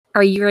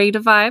Are you ready to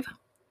vibe?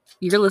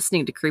 You're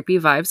listening to Creepy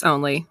Vibes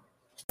Only.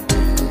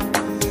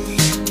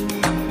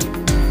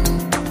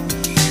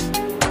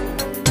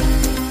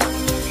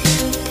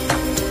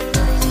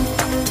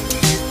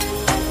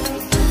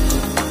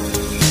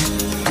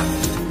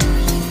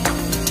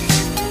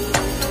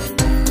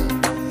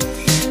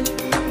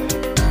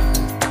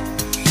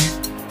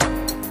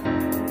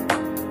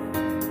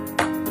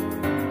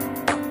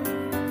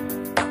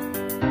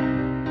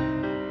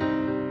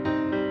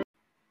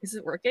 Is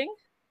it working?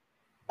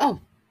 Oh,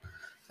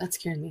 that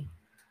scared me.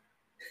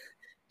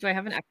 Do I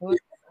have an echo?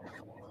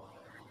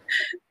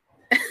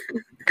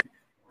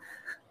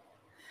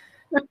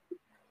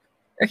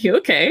 Are you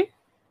okay?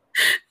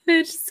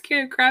 It just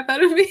scared the crap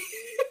out of me.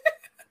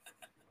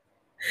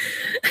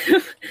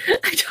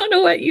 I don't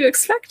know what you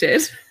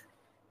expected.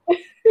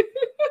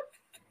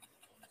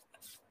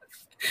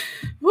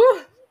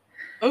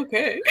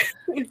 Okay.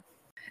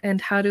 And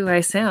how do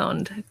I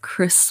sound?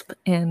 Crisp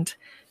and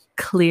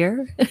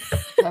clear?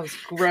 That was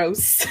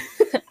gross.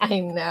 I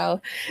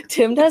know.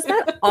 Tim does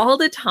that all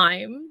the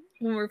time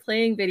when we're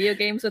playing video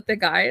games with the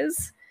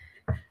guys.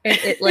 And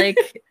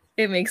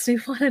it makes me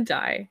want to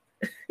die.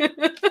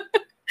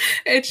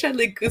 It shed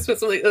like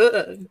goosebumps. I'm like,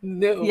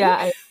 no.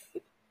 Yeah.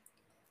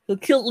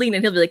 He'll lean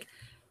and he'll be like,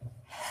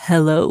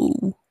 hello.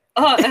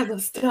 Oh, Emma,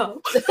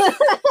 stop.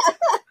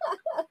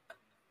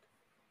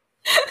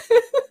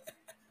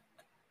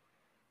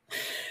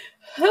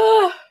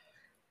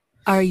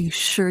 Are you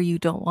sure you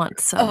don't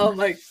want some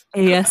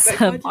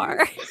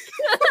ASMR?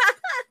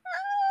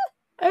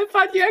 I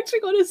thought you actually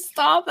going to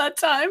stop that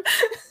time.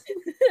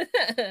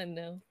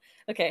 No.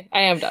 Okay, I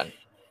am done.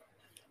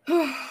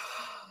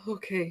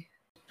 Okay.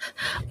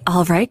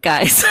 All right,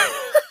 guys.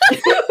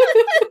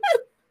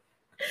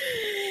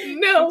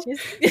 No.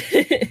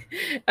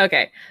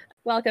 Okay.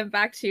 Welcome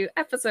back to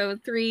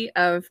episode 3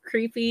 of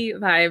Creepy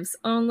Vibes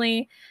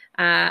Only.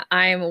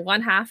 I'm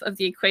one half of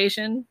the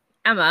equation,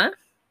 Emma.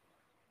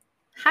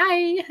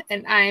 Hi,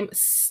 and I'm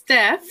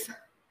Steph.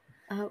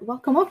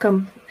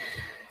 Welcome.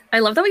 I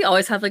love that we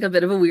always have like a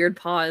bit of a weird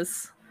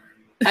pause.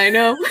 I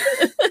know.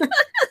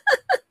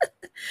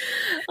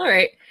 All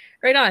right,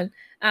 right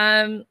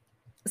on.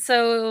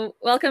 So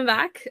welcome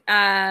back.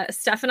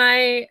 Steph and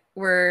I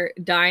were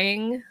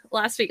dying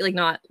last week, like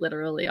not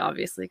literally,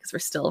 obviously, because we're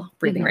still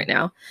breathing right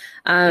now.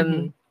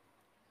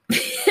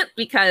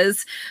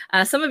 Because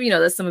some of you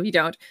know this, some of you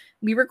don't.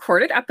 We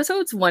recorded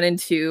episodes 1 and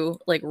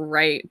 2 like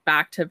right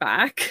back to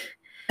back.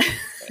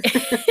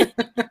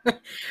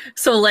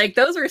 So like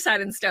those were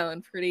set in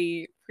stone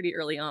pretty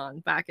early on,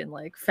 back in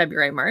like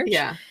February, March.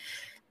 Yeah.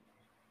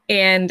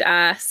 And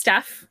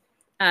Steph,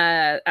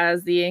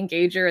 as the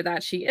engager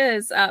that she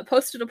is,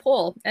 posted a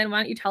poll. And why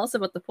don't you tell us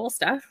about the poll,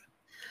 Steph?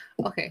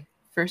 Okay.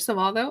 First of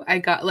all, though, I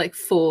got like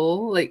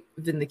full like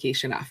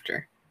vindication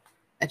after.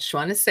 I just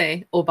want to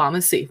say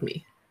Obama saved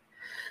me.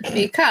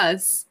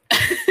 Because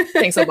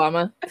thanks,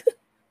 Obama.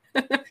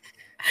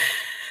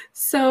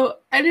 So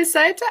I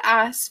decided to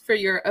ask for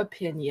your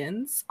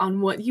opinions on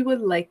what you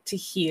would like to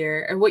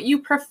hear or what you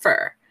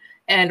prefer.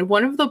 And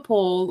one of the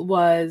poll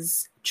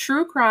was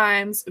true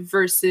crimes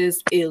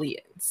versus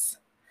aliens.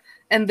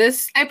 And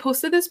I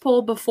posted this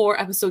poll before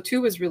episode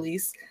 2 was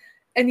released,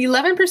 and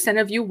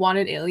 11% of you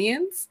wanted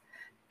aliens.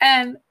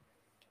 And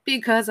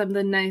because I'm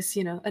a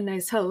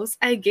nice host,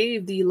 I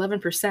gave the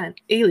 11%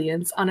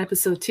 aliens on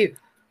episode 2.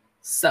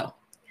 So,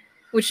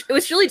 which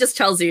really just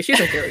tells you she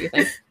doesn't care what you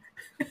think.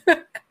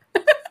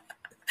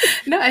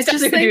 No, I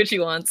just do what she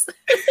wants.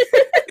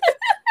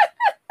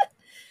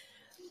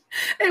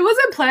 It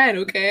wasn't planned,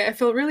 okay? I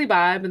feel really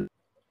bad, and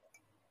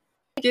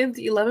give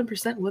the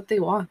 11% what they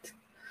want.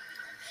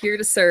 Here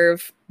to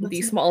serve the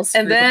smallest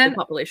group of the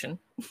population.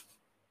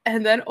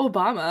 And then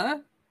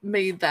Obama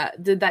did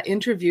that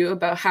interview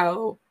about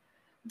how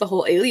the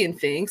whole alien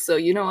thing. So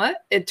you know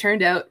what? It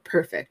turned out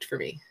perfect for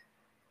me.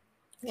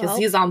 Because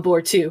he's on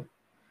board too.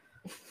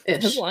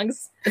 As long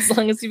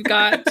as you've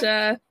got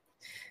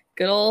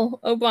good old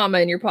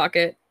Obama in your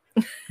pocket,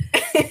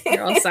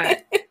 you're all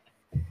set.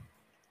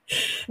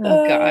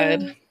 Oh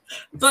God.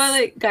 But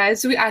like,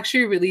 guys, we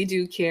actually really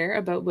do care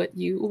about what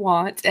you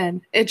want,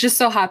 and it just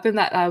so happened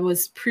that I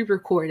was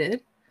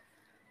pre-recorded.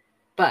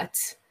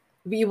 But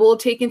we will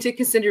take into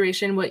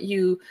consideration what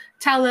you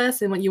tell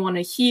us and what you want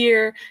to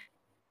hear.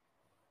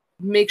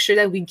 Make sure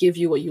that we give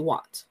you what you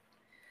want.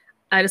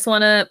 I just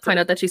want to point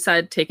out that she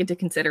said take into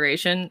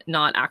consideration,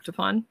 not act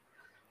upon.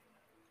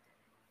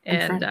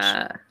 And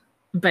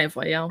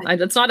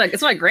it's not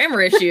a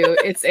grammar issue.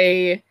 It's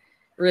a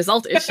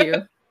result issue.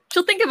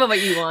 She'll think about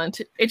what you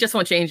want. It just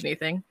won't change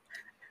anything.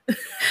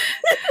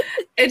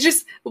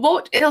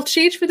 It'll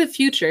change for the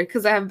future,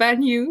 because I have bad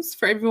news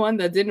for everyone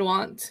that didn't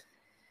want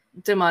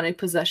demonic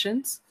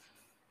possessions.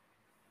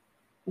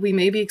 We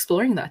may be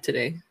exploring that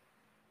today.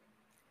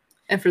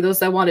 And for those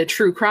that wanted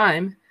true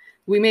crime,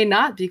 we may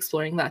not be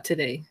exploring that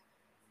today.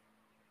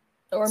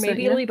 Or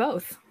maybe it'll be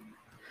both.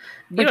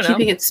 We're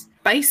keeping it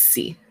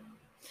spicy.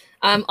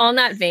 On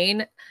that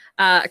vein,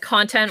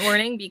 Content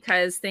warning,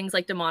 because things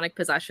like demonic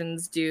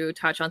possessions do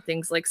touch on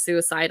things like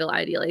suicidal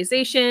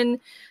idealization,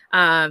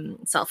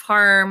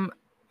 self-harm,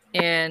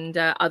 and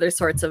other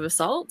sorts of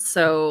assault.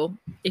 So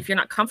if you're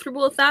not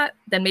comfortable with that,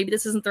 then maybe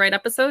this isn't the right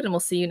episode, and we'll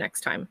see you next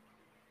time.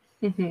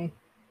 Mm-hmm.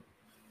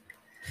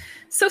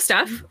 So,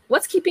 Steph,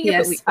 what's keeping you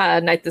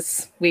up night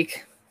this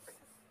week?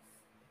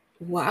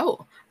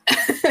 Wow.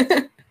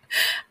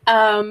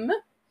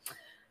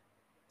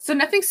 So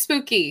nothing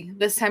spooky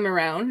this time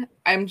around.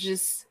 I'm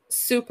just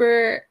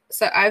super...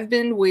 So I've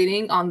been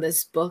waiting on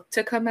this book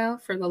to come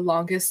out for the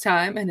longest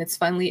time, and it's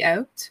finally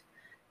out.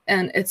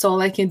 And it's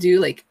all I can do.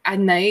 Like at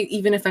night,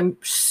 even if I'm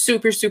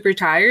super, super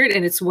tired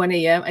and it's 1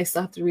 a.m., I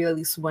still have to read at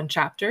least one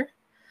chapter.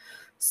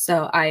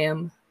 So I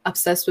am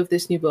obsessed with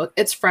this new book.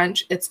 It's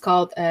French. It's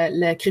called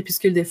Le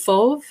Crépuscule des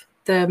Fauves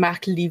de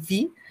Marc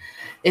Lévy.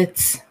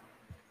 It's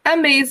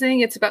amazing.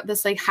 It's about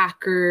this like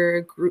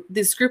hacker group,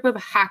 this group of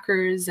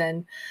hackers,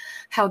 and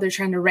how they're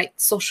trying to right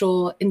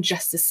social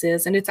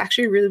injustices. And it's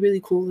actually really,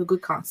 really cool, a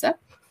good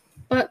concept.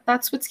 But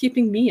that's what's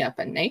keeping me up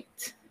at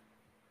night.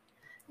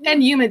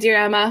 And you, my dear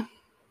Emma?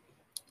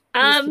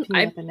 I've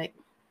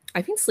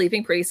been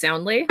sleeping pretty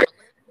soundly.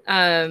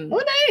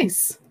 Oh,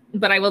 nice.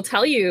 But I will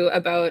tell you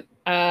about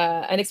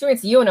an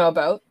experience you know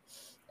about,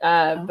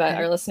 but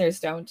our listeners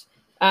don't.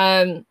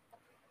 The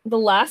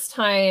last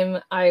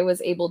time I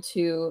was able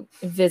to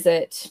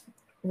visit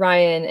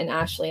Ryan and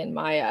Ashley and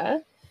Maya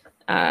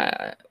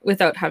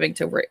without having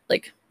to deal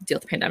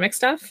with the pandemic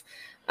stuff,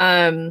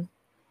 Ryan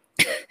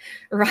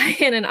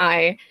and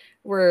I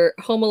were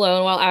home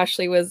alone while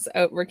Ashley was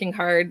out working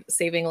hard,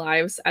 saving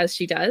lives as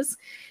she does.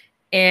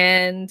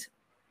 And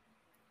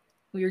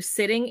we were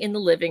sitting in the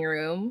living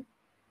room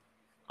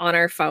on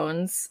our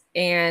phones,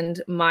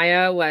 and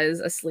Maya was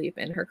asleep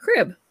in her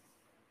crib.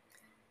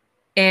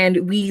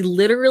 And we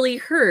literally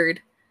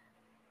heard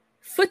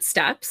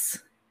footsteps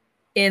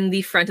in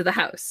the front of the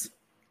house.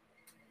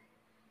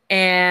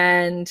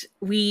 And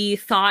we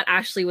thought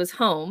Ashley was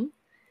home,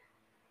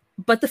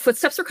 but the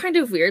footsteps were kind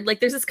of weird. Like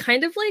there's this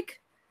kind of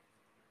like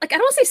I don't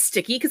want to say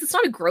sticky because it's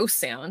not a gross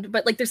sound,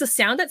 but like there's a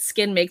sound that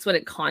skin makes when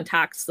it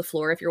contacts the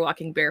floor if you're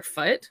walking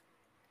barefoot,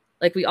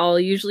 like we all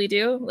usually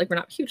do. Like we're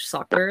not huge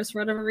sock wearers for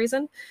whatever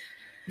reason.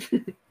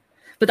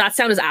 But that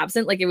sound is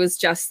absent. Like it was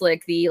just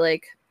like the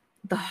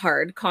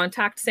hard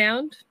contact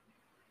sound.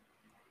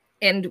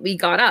 And we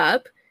got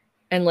up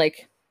and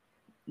like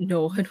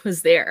no one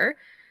was there.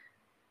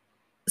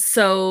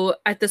 So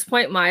at this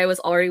point, Maya was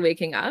already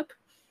waking up.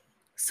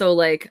 So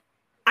like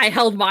I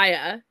held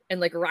Maya and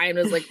like Ryan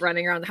was like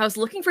running around the house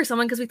looking for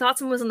someone because we thought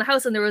someone was in the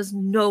house and there was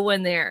no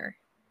one there.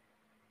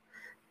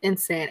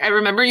 Insane. I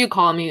remember you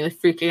calling me like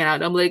freaking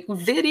out. I'm like,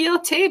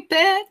 videotape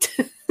it.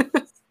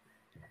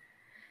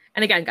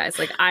 And again, guys,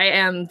 like I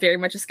am very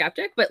much a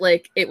skeptic, but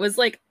like it was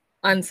like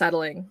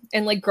unsettling.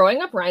 And like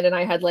growing up, Ryan and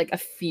I had like a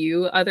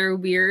few other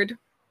weird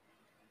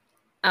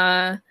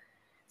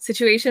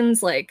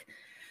situations. Like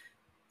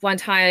one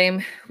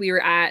time we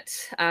were at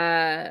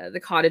the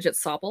cottage at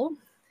Sobel,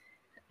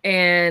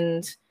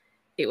 and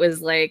it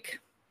was like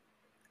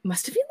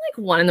must have been like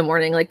 1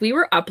 a.m. Like we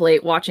were up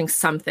late watching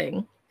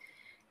something,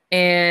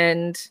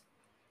 and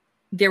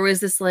there was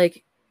this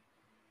like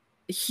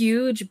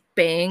huge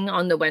bang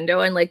on the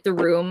window, and like the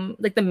room,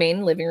 like the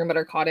main living room at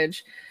our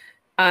cottage,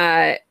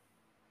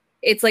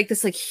 it's like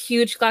this like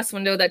huge glass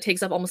window that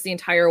takes up almost the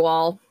entire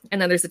wall,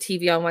 and then there's a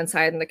TV on one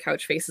side and the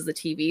couch faces the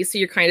TV, so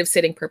you're kind of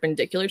sitting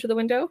perpendicular to the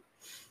window.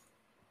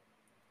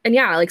 And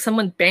yeah, like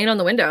someone banged on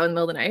the window in the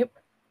middle of the night.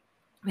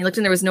 We looked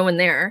and there was no one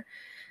there.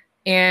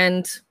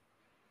 And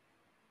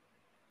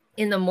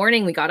in the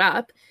morning we got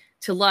up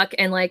to look,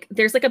 and like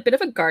there's like a bit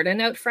of a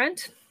garden out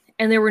front,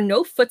 and there were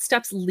no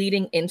footsteps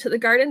leading into the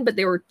garden, but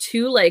there were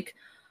two like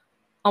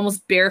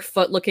almost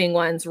barefoot looking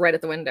ones right at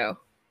the window.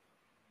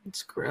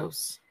 It's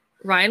gross.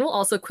 Ryan will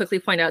also quickly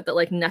point out that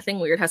like nothing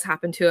weird has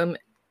happened to him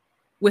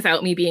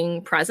without me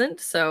being present.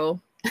 So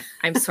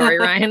I'm sorry,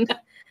 Ryan.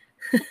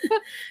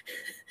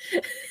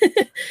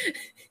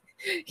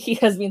 He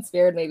has been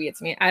spared. Maybe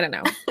it's me. I don't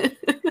know.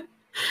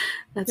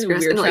 That's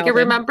gross. And like I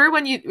remember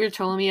when you were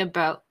telling me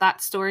about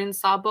that story in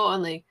Sabo,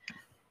 and like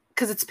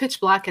because it's pitch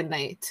black at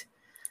night.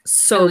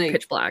 So like,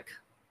 pitch black.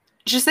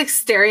 Just like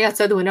staring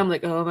outside the window, I'm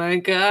like, oh my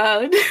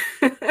god.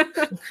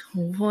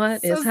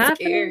 What is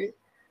happening? Scared.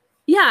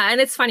 Yeah, and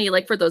it's funny,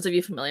 like for those of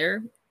you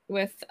familiar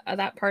with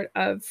that part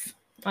of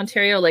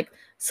Ontario, like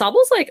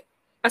Sabo's like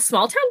a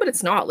small town, but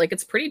it's not. Like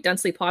it's pretty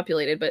densely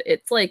populated, but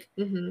it's like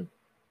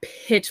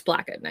pitch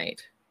black at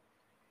night.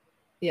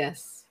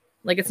 Yes.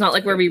 Like it's not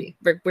like where we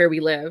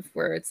live,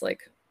 where it's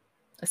like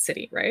a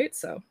city, right?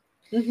 So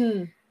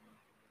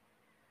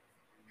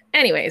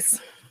anyways,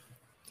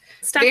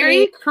 Stephanie,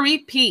 very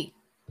creepy.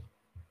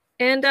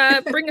 And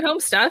bring it home,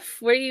 Steph.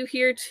 What are you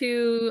here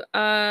to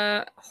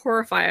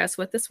horrify us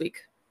with this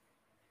week?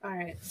 All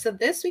right. So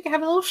this week I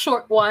have a little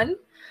short one.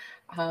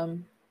 I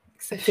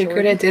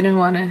figured I didn't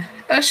want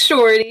a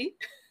shorty.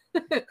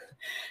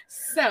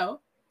 So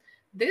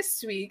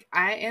this week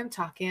I am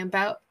talking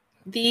about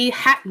the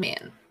Hat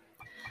Man.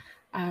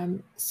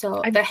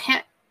 The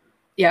Hat.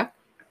 Yeah.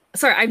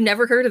 Sorry, I've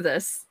never heard of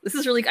this. This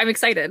is really, I'm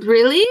excited.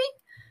 Really?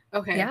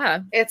 Okay.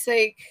 Yeah. It's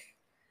like,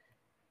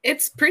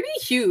 it's pretty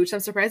huge. I'm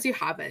surprised you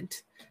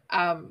haven't.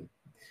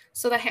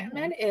 So the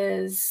Hatman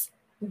is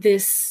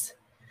this,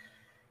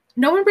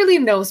 no one really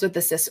knows what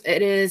this is.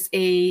 It is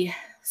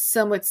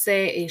some would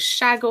say a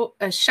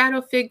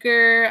shadow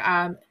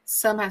figure.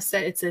 Some have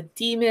said it's a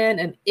demon,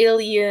 an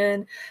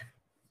alien,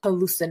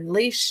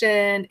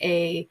 hallucination,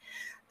 a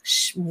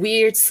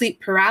weird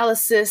sleep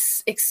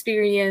paralysis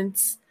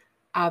experience.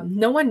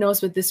 No one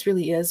knows what this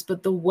really is,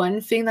 but the one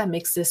thing that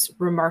makes this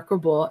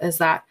remarkable is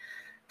that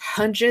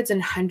hundreds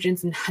and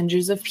hundreds and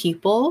hundreds of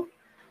people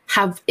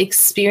have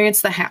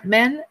experienced the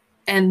Hatman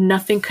and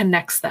nothing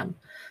connects them.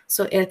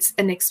 So it's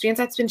an experience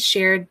that's been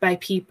shared by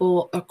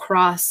people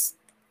across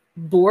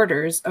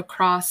borders,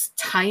 across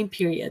time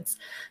periods.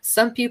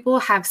 Some people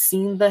have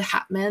seen the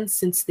Hatman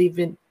since they've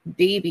been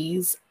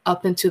babies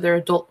up into their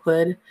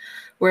adulthood,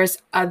 whereas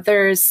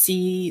others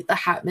see the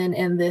Hatman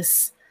in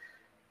this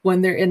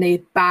when they're in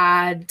a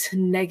bad,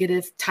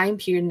 negative time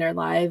period in their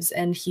lives,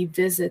 and he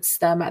visits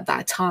them at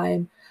that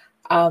time.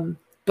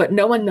 But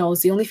no one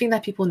knows. The only thing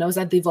that people know is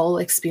that they've all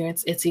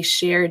experienced it's a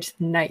shared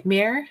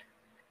nightmare,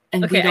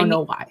 and we don't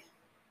know why.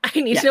 I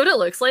need to know what it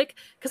looks like,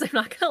 because I'm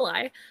not gonna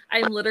lie.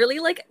 I'm literally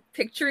like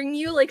picturing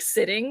you like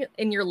sitting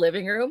in your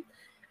living room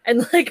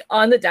and like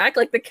on the deck,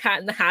 like the Cat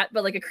in the Hat,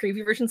 but like a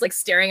creepy version's like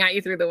staring at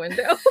you through the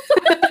window.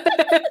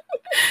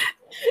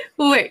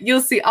 Wait,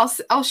 you'll see.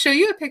 I'll show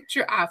you a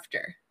picture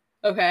after.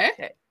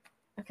 Okay.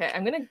 Okay,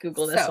 I'm gonna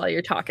Google this while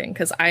you're talking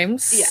because I'm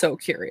so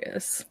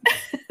curious.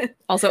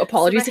 Also,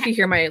 apologies if you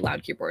hear my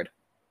loud keyboard.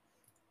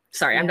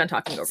 Sorry, I'm done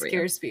talking over you.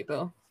 Scares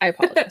people. I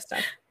apologize,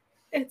 Steph.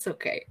 It's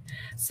okay.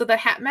 So the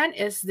Hatman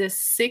is this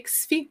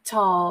 6 feet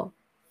tall,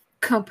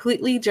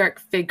 completely dark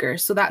figure.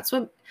 So that's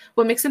what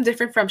makes him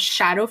different from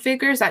shadow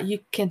figures, that you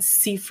can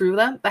see through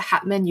them. The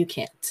Hatman, you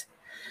can't.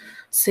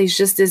 So he's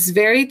just this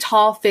very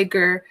tall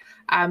figure.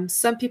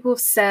 Some people have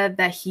said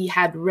that he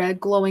had red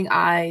glowing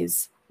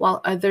eyes,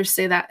 while others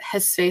say that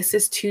his face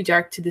is too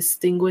dark to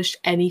distinguish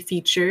any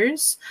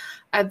features.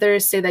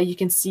 Others say that you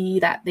can see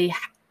that the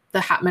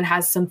Hatman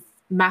has some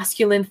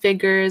masculine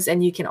figures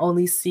and you can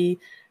only see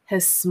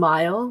his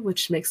smile,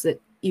 which makes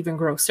it even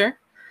grosser.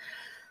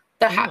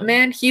 The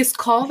Hatman, he's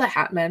called the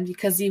Hatman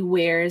because he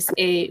wears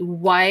a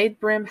wide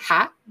brim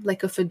hat,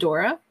 like a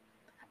fedora,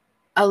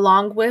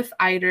 along with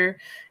either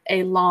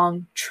a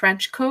long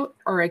trench coat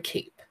or a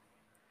cape.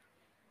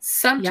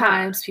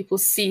 Sometimes people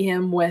see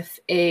him with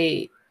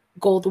a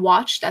gold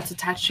watch that's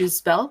attached to his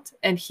belt,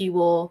 and he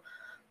will,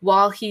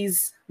 while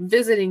he's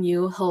visiting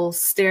you, he'll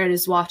stare at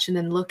his watch and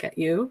then look at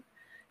you.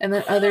 And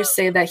then others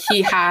say that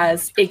he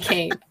has a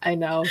cane. I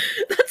know.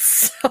 That's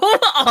so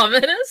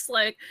ominous.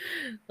 Like,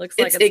 looks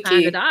like it's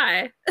time to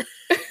die.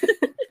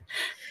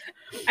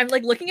 I'm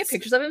like looking at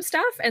pictures of him,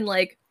 Steph, and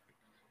like,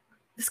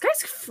 this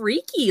guy's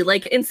freaky.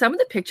 Like in some of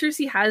the pictures,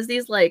 he has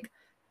these like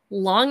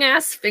long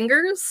ass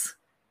fingers.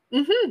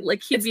 Mm-hmm.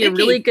 Like he'd be a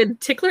really good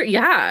tickler.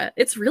 Yeah,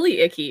 it's really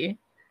icky.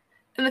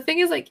 And the thing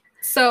is, like,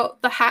 so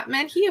the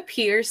Hatman, he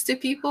appears to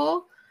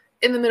people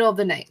in the middle of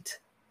the night.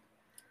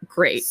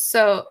 Great.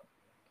 So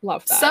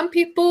love that. Some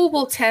people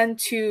will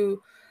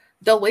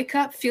they'll wake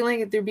up feeling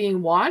that they're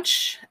being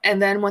watched,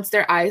 and then once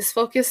their eyes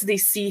focus, they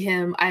see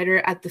him either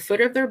at the foot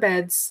of their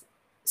beds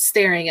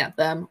staring at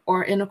them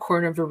or in a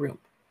corner of a room.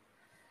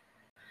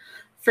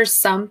 For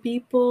some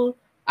people,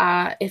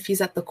 if he's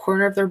at the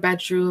corner of their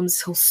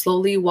bedrooms, he'll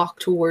slowly walk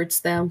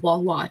towards them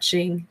while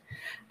watching.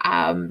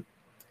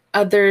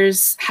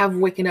 Others have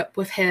waken up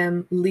with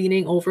him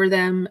leaning over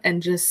them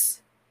and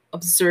just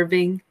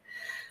observing.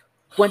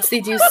 Once they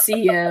do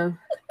see him,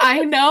 I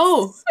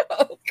know.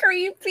 So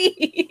creepy.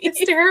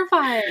 It's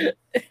terrifying.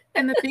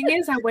 And the thing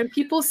is that when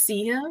people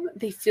see him,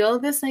 they feel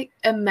this like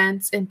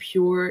immense and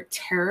pure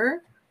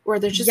terror, where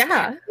they're just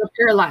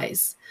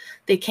paralyzed.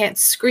 They can't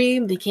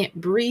scream, they can't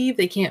breathe,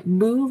 they can't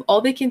move.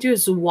 All they can do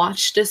is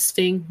watch this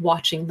thing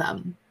watching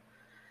them.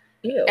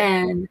 Ew.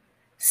 And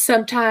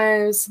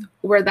sometimes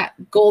where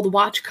that gold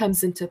watch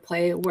comes into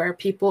play, where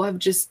people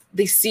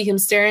they see him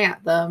staring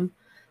at them,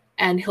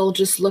 and he'll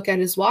just look at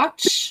his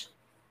watch,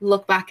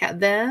 look back at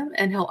them,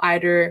 and he'll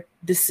either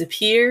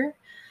disappear,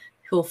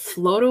 he'll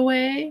float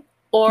away,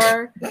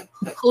 or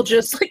he'll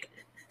just like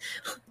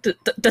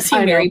does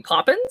he Mary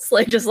Poppins?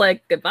 Like just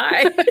like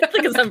goodbye.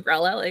 Like his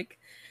umbrella, like,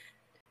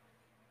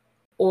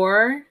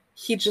 or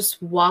he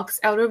just walks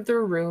out of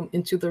their room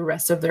into the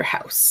rest of their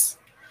house,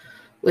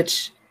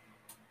 which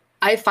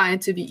I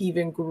find to be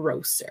even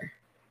grosser.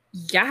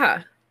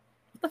 Yeah.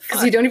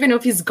 Because you don't even know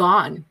if he's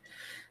gone.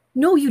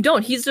 No, you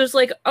don't. He's just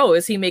like, oh,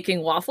 is he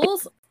making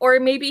waffles? Or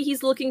maybe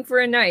he's looking for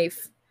a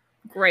knife.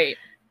 Great.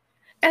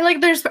 And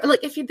like there's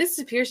like if he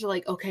disappears, you're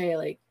like, okay,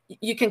 like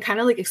you can kind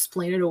of like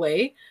explain it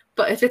away.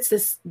 But if it's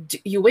this,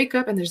 you wake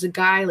up and there's a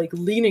guy like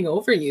leaning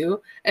over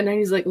you, and then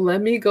he's like, let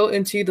me go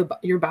into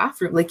your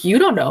bathroom. Like, you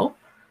don't know.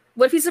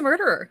 What if he's a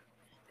murderer?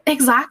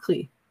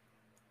 Exactly.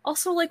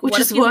 Also, like, which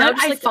is what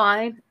I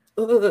find.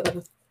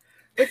 Like,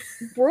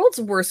 world's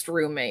worst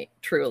roommate,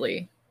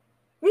 truly.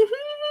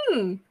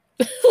 Mm-hmm.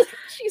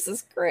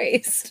 Jesus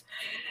Christ.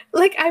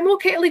 Like, I'm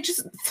okay. Like,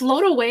 just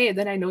float away, and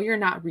then I know you're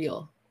not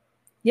real.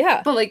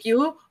 Yeah. But like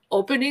you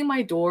opening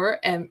my door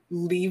and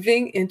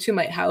leaving into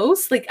my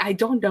house, like, I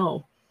don't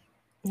know.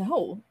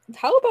 No.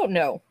 How about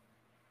no?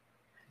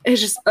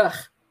 It's just, ugh.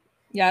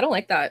 Yeah, I don't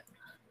like that.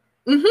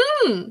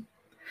 Mm-hmm.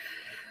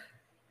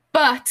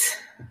 But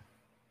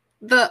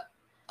the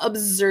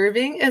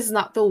observing is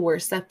not the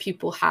worst that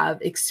people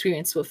have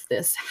experienced with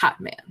this Hat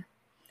Man.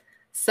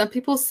 Some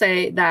people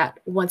say that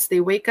once they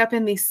wake up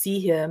and they see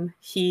him,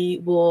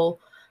 he will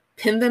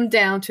pin them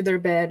down to their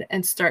bed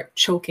and start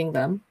choking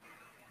them.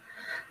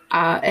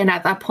 And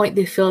at that point,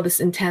 they feel this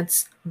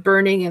intense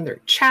burning in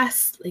their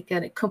chest, like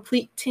a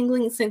complete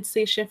tingling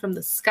sensation from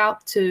the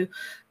scalp to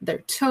their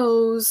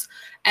toes.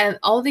 And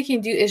all they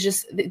can do is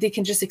just, they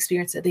can just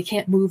experience it. They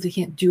can't move, they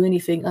can't do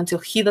anything until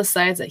he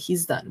decides that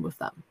he's done with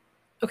them.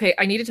 Okay,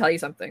 I need to tell you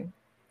something.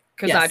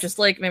 Because that just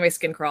like made my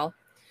skin crawl.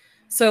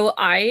 So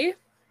I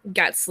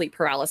get sleep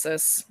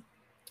paralysis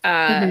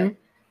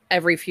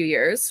every few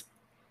years.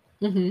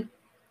 Mm-hmm.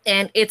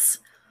 And it's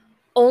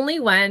only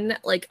when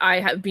like I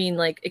have been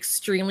like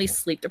extremely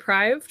sleep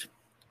deprived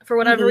for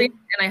whatever reason,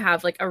 and I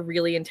have like a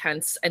really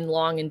intense and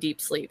long and deep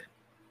sleep.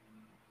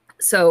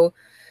 So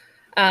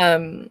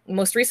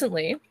most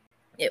recently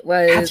it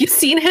was, have you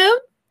seen him?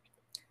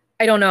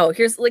 I don't know.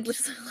 Here's like,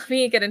 let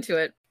me get into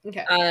it.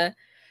 Okay.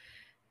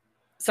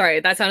 Sorry,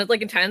 that sounded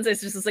like intense.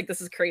 It's just like,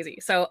 this is crazy.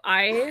 So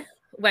I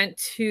went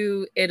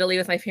to Italy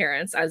with my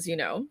parents, as you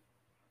know,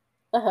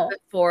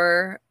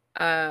 for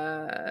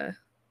it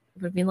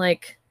would have been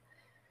like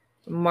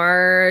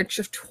March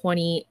of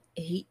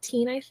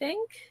 2018, I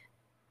think.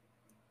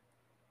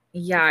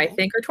 Yeah, I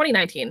think, or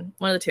 2019,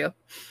 one of the two.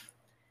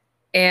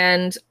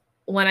 And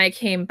when I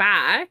came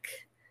back,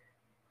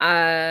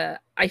 I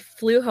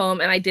flew home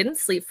and I didn't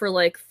sleep for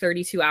like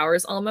 32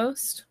 hours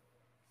almost.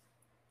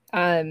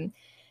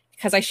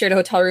 Because I shared a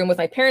hotel room with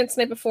my parents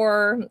the night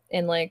before,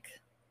 and like,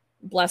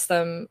 bless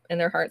them in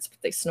their hearts,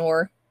 but they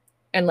snore.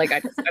 And like, I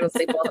don't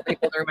sleep well with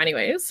people in the room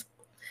anyways.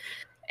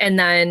 And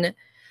then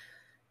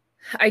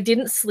I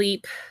didn't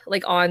sleep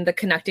like on the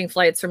connecting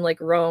flights from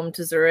like Rome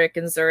to Zurich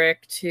and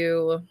Zurich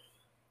to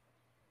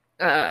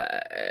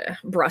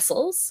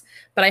Brussels,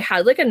 but I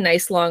had like a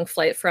nice long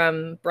flight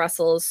from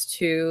Brussels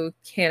to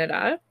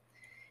Canada.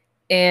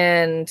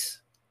 And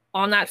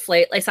on that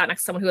flight, I sat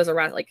next to someone who has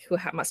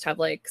must have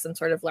like some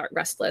sort of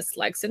restless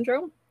leg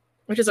syndrome,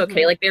 which is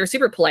okay. Like, they were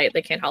super polite.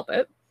 They can't help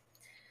it.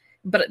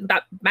 But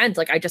that meant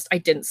like, I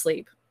didn't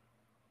sleep.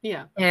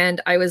 Yeah.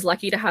 And I was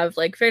lucky to have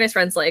like very nice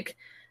friends like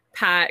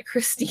Pat,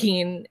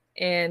 Christine,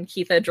 and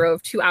Keitha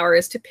drove 2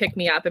 hours to pick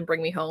me up and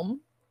bring me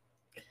home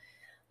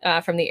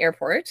from the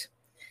airport.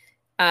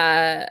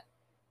 But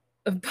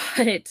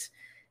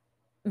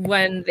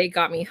when they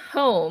got me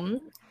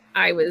home,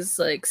 I was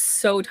like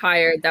so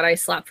tired that I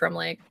slept from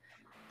like,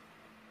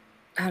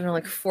 I don't know,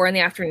 like 4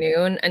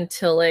 p.m.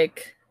 until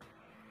like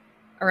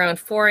around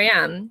 4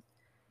 a.m.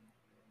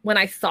 when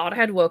I thought I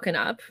had woken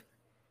up.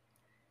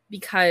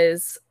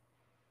 Because,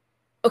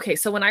 okay,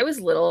 so when I was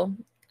little,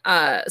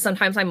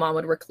 sometimes my mom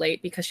would work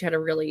late because she had a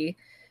really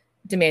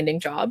demanding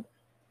job.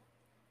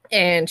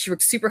 And she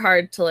worked super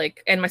hard to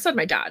like, and so did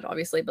my dad,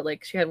 obviously, but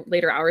like she had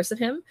later hours than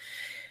him.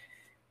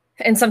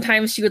 And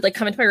sometimes she would like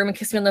come into my room and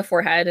kiss me on the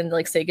forehead and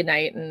like say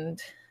goodnight,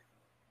 and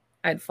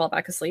I'd fall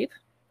back asleep.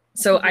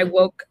 So I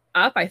woke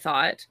up, I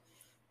thought,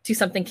 to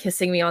something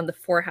kissing me on the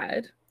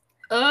forehead.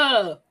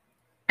 Oh.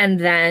 And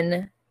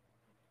then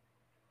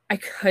I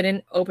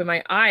couldn't open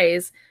my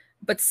eyes,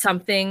 but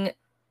something,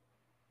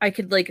 I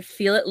could like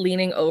feel it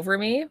leaning over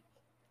me.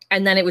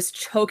 And then it was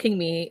choking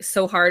me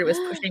so hard, it was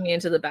pushing me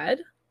into the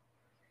bed.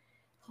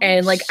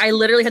 And like, I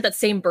literally had that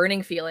same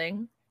burning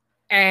feeling.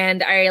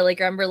 And I like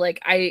remember like,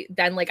 I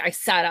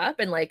sat up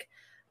and like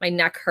my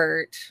neck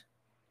hurt,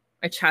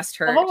 my chest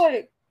hurt.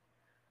 Oh.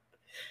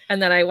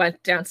 And then I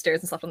went downstairs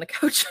and slept on the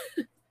couch.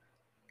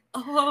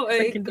 Oh,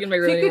 I can't be in my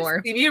room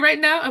anymore. See me right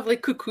now? I've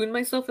like cocooned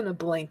myself in a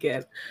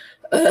blanket.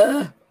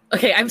 Ugh.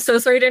 Okay, I'm so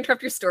sorry to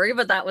interrupt your story,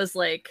 but that was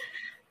like,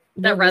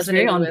 that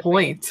resonated on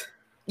point.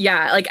 Me.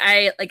 Yeah, like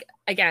I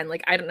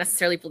don't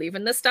necessarily believe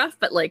in this stuff,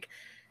 but like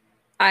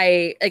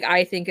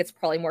I think it's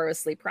probably more of a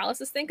sleep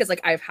paralysis thing, because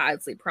like I've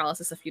had sleep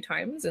paralysis a few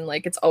times, and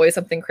like it's always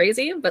something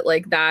crazy, but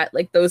like that,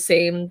 like those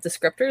same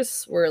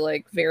descriptors were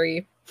like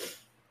very,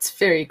 it's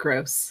very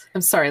gross.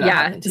 I'm sorry that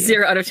happened to you.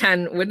 0 out of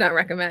 10 would not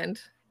recommend.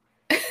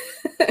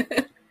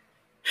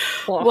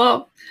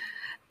 Well,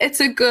 it's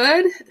a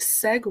good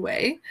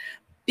segue,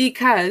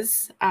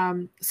 because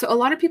so a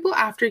lot of people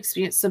after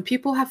experience,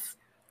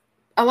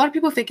 a lot of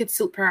people think it's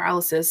sleep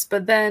paralysis,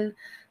 but then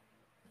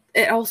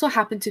it also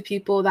happened to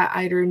people that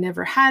either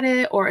never had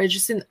it or it's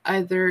just in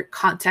other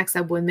contexts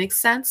that would make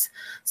sense.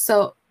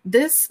 So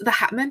the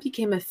Hat Man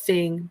became a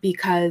thing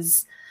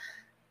because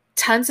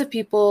tons of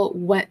people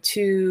went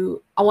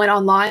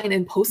online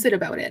and posted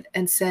about it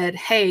and said,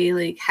 hey,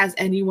 like, has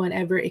anyone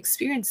ever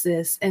experienced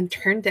this? And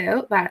turned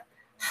out that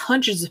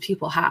hundreds of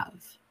people have.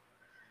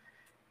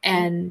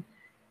 And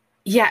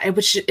yeah,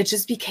 it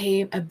just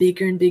became a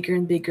bigger and bigger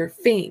and bigger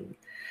thing.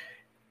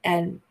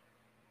 And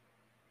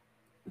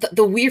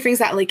the weird things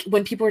that like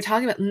when people are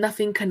talking about,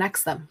 nothing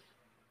connects them.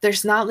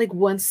 There's not like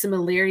one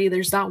similarity.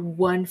 There's not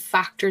one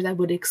factor that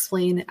would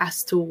explain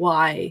as to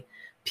why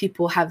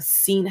people have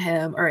seen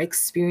him or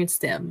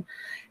experienced him.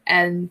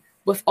 And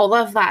with all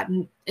of that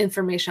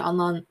information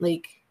online,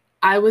 like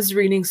I was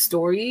reading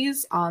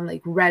stories on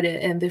like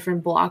Reddit and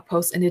different blog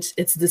posts, and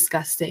it's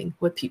disgusting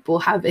what people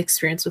have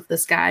experienced with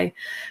this guy.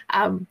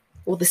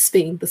 Well, this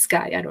thing, this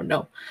guy, I don't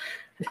know.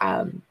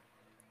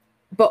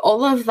 But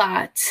all of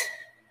that,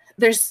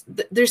 there's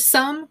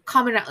some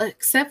commonality,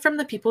 except from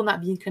the people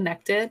not being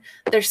connected.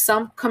 There's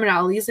some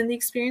commonalities in the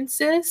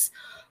experiences.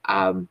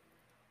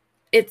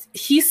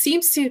 He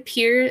seems to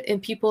appear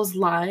in people's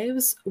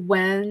lives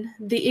when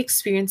they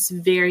experience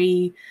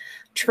very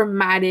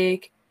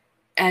traumatic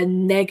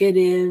and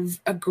negative,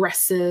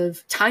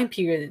 aggressive time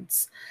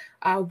periods.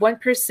 One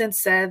person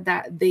said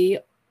that they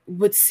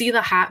would see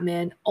the Hat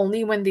Man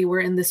only when they were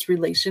in this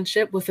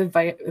relationship with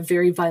a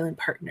very violent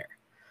partner.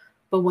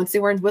 But once they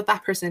weren't with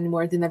that person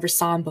anymore, they never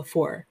saw him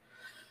before.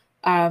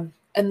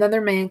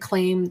 Another man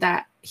claimed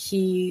that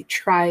he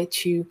tried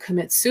to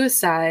commit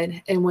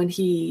suicide, and when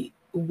he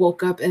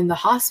woke up in the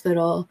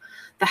hospital,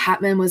 the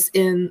Hat Man was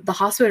in the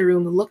hospital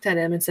room, looked at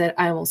him and said,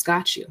 "I almost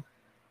got you."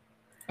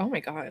 Oh my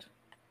God.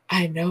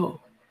 I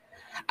know.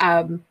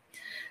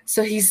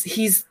 So he's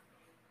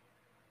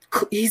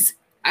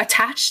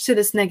attached to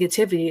this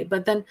negativity,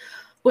 but then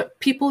what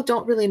people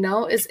don't really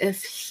know is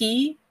if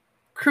he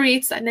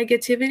creates that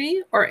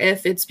negativity or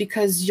if it's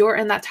because you're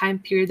in that time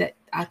period that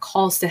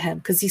calls to him,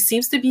 because he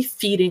seems to be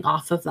feeding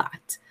off of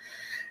that.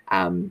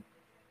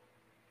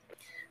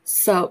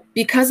 So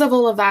because of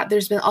all of that,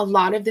 there's been a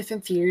lot of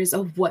different theories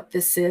of what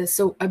this is.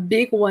 So a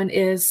big one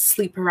is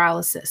sleep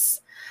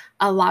paralysis.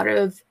 A lot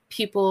of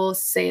people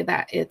say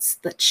that it's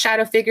the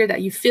shadow figure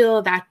that you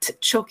feel, that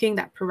choking,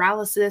 that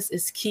paralysis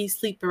is key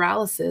sleep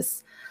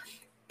paralysis.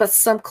 But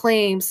some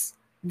claims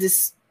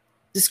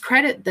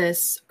discredit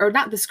this, or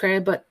not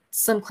discredit, but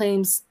some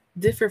claims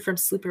differ from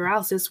sleep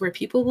paralysis, where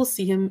people will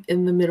see him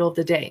in the middle of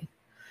the day.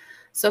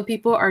 Some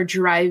people are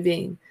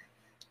driving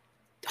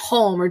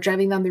home or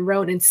driving down the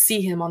road and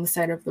see him on the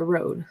side of the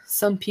road.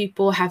 Some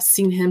people have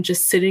seen him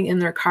just sitting in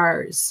their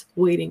cars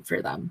waiting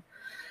for them.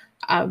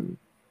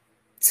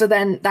 So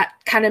then that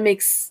kind of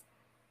makes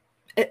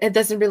it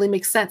doesn't really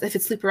make sense. If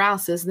it's sleep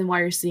paralysis, then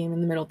why are you seeing him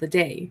in the middle of the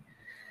day?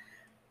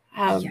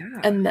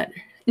 And then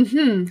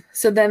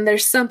so then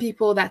there's some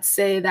people that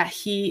say that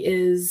he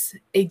is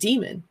a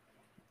demon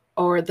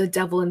or the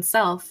devil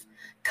himself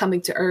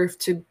coming to earth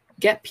to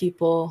get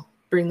people,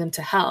 bring them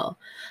to hell.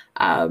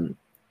 One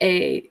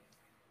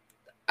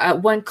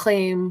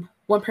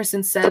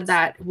person said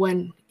that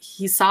when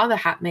he saw the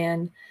Hat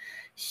Man,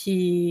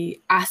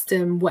 he asked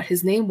him what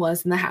his name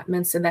was, and the Hat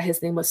Man said that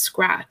his name was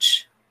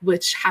Scratch,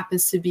 which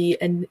happens to be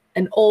an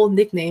old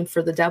nickname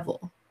for the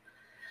devil.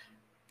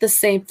 The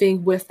same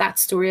thing with that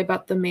story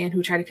about the man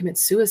who tried to commit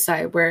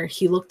suicide, where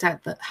he looked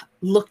at the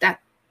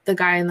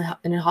guy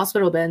in a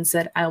hospital bed and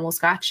said, "I almost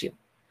got you."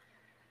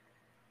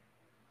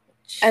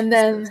 Jesus. And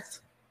then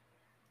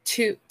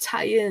to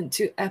tie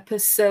into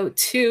episode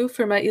 2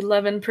 for my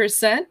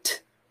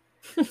 11%,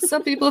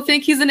 some people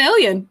think he's an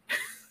alien.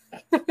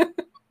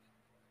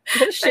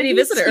 What a shitty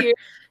visitor.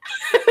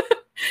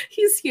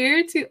 He's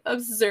here to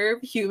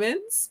observe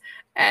humans,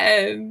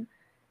 and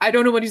I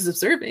don't know what he's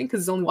observing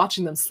because he's only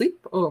watching them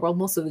sleep, well,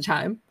 most of the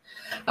time.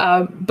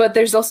 But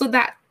there's also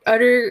that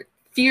other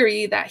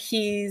theory that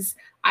he's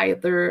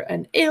either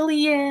an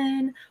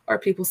alien, or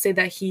people say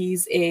that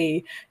he's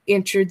a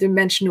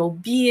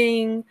interdimensional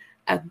being,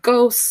 a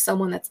ghost,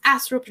 someone that's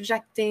astral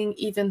projecting.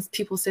 Even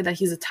people say that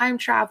he's a time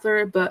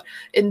traveler. But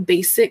in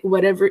basic,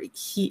 whatever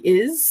he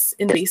is,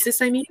 in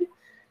basis, I mean,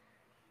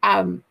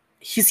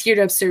 he's here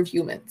to observe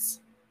humans.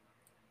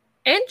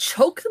 And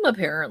choke them,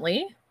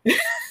 apparently.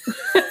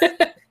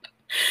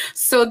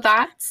 So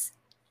that's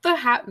the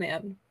Hat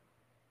Man.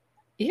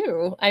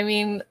 Ew. I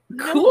mean,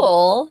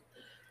 cool.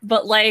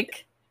 But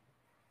like,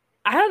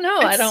 I don't know.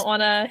 I don't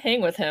want to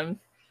hang with him.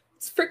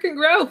 It's freaking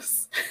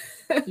gross.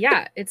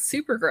 Yeah, it's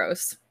super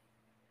gross.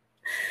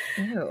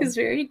 Ew. It's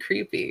very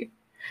creepy.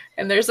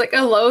 And there's like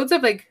loads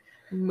of like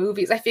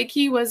movies. I think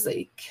he was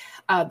like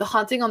The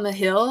Haunting on the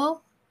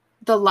Hill,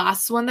 the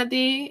last one that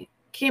they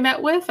came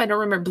out with. I don't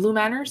remember, Blue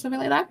Manor or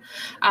something like that.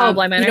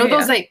 Bly Manor. You know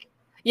those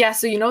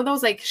so you know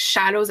those like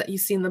shadows that you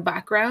see in the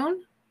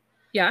background?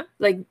 Yeah.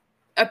 Like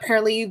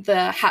apparently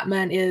the Hat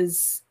Man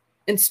is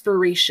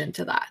inspiration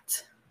to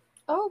that.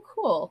 Oh,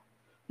 cool.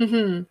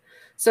 Mm-hmm.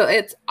 So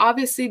it's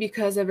obviously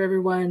because of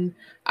everyone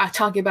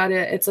talking about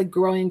it, it's like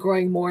growing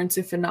more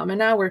into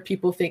phenomena where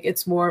people think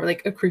it's more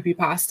like a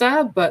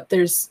creepypasta, but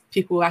there's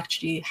people who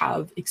actually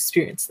have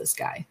experienced this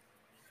guy.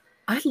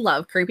 I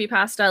love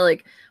creepypasta.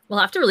 Like, we'll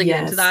have to really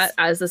get into that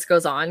as this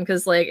goes on,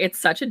 because like it's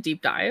such a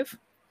deep dive.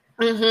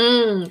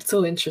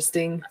 So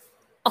interesting.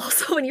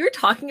 Also, when you were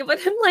talking about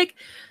him like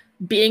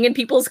being in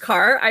people's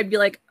car, I'd be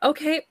like,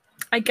 okay,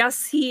 I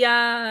guess he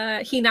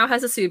now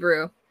has a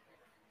Subaru.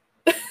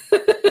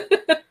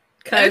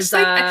 Because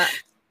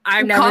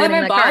I'm never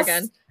getting that car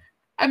again.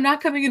 I'm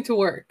not coming into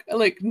work.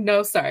 Like,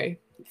 no, sorry.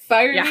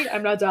 Fire me,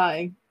 I'm not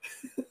dying.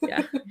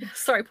 Yeah.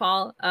 Sorry,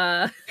 Paul.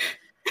 Can't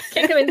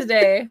come in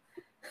today.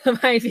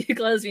 My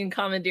vehicle is being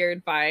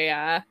commandeered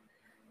by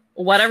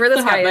whatever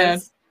this guy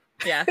is.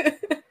 Yeah.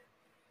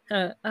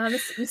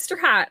 Mr.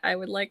 Hat, I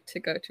would like to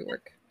go to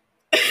work.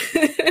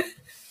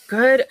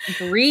 Good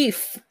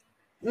grief.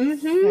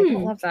 Mm-hmm. I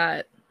don't love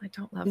that. I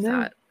don't love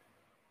that.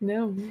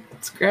 No,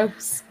 it's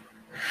gross.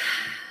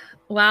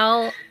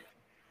 Well,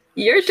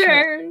 your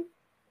turn.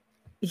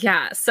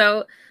 Yeah.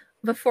 So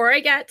before I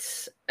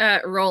get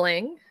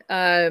rolling,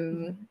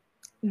 I'm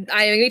going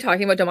to be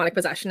talking about demonic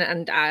possession.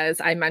 And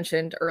as I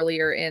mentioned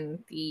earlier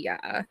in the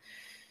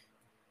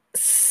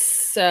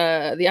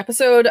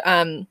episode,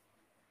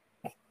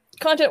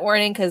 content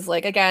warning, because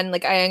like, again,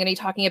 like I am going to be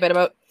talking a bit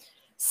about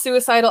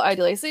suicidal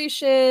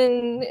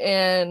idealization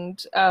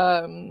and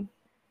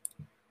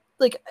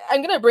like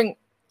I'm going to bring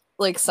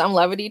like some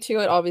levity to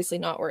it, obviously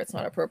not where it's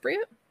not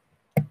appropriate.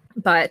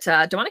 But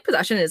demonic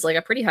possession is like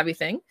a pretty heavy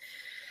thing.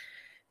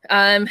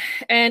 And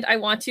I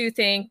want to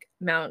thank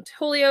Mount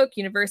Holyoke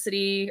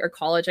University, or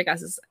college, I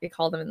guess is they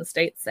call them in the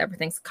States.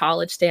 Everything's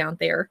college down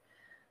there.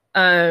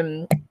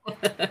 The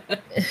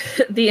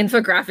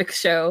infographics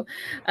show,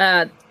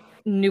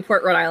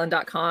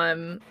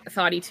 NewportRhode-Island.com,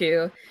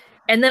 Thoughty2.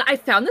 And then I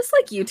found this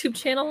like YouTube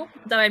channel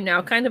that I'm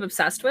now kind of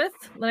obsessed with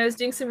when I was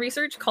doing some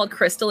research called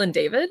Crystal and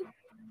David.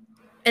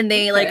 And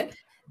they like,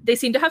 they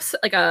seem to have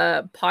like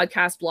a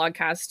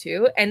blogcast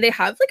too. And they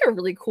have like a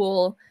really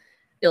cool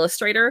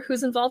illustrator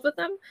who's involved with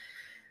them.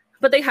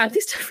 But they have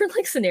these different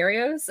like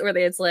scenarios where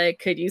it's like,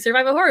 could you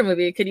survive a horror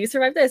movie? Could you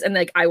survive this? And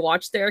like I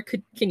watched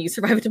can you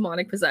survive a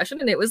demonic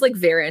possession? And it was like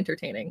very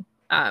entertaining.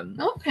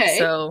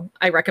 So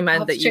I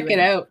recommend that you check it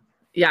out.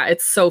 Yeah,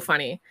 it's so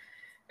funny.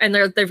 And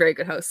they're very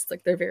good hosts.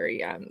 Like they're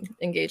very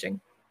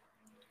engaging.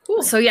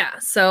 Cool. So yeah,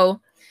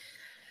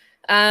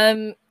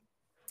 to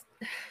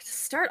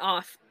start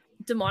off,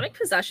 demonic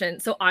possession.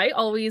 So I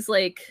always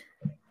like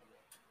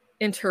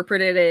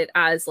interpreted it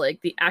as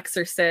like The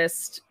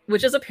Exorcist,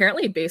 which is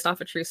apparently based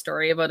off a true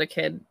story about a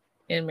kid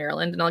in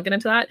Maryland, and I'll get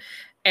into that.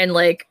 And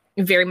like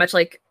very much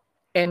like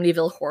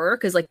Amityville Horror,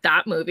 because like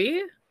that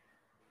movie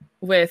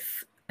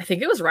with, I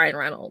think it was Ryan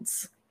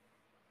Reynolds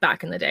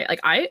back in the day.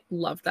 Like I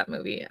loved that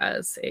movie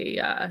as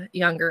a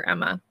younger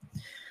Emma.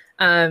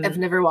 I've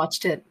never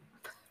watched it.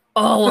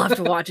 Oh, we'll have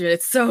to watch it.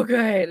 It's so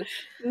good.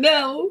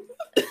 No.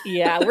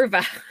 Yeah, we're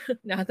back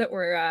now that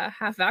we're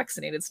half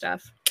vaccinated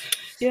stuff.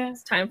 Yeah,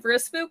 it's time for a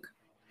spook.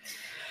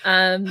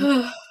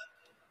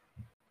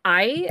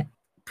 I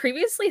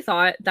previously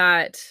thought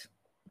that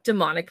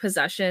demonic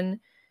possession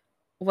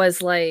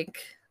was like,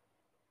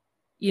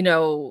 you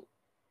know,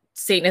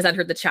 Satan has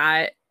entered the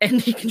chat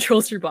and he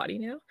controls your body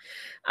now.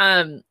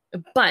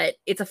 But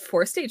it's a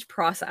 4-stage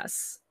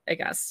process, I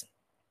guess.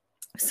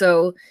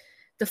 So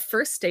the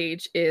first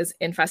stage is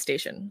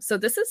infestation. So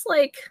this is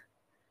like,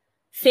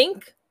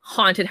 think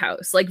haunted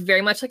house, like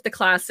very much like the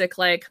classic,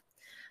 like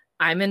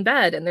I'm in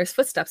bed and there's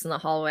footsteps in the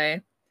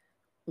hallway.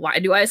 Why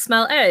do I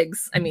smell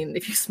eggs? I mean,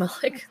 if you smell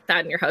like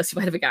that in your house, you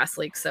might have a gas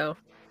leak. So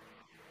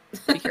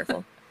be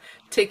careful.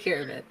 Take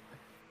care of it.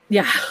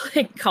 Yeah,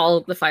 like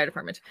call the fire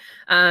department.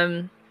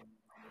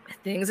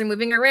 Things are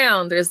moving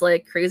around. There's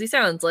like crazy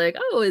sounds like,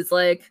 oh, is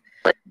like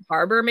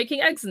Barbara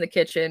making eggs in the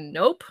kitchen?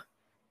 Nope.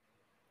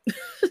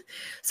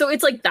 So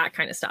it's like that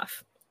kind of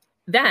stuff.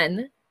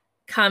 Then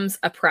comes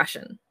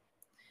oppression.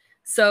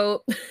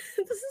 So this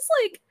is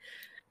like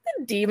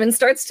the demon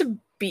starts to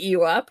beat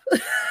you up,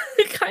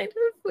 kind of,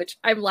 which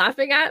I'm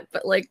laughing at,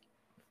 but like,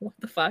 what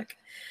the fuck?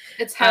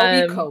 It's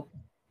how we cope.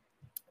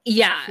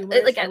 Yeah,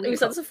 like we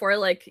said this before,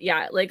 like,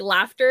 yeah, like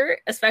laughter,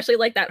 especially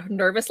like that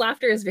nervous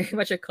laughter, is very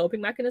much a coping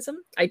mechanism.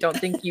 I don't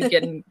think you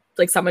getting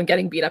like someone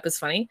getting beat up is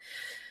funny.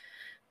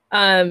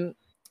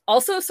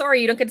 Also,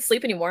 sorry, you don't get to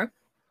sleep anymore.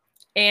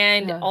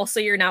 And also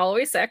you're now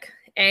always sick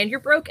and you're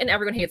broke and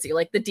everyone hates you.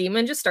 Like the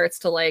demon just starts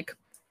to like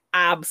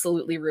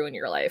absolutely ruin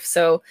your life.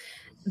 So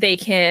they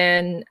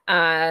can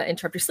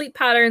interrupt your sleep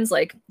patterns,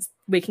 like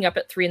waking up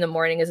at 3 a.m.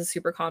 is a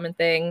super common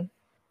thing.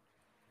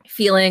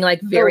 Feeling like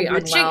very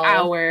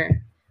unwell.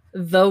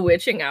 The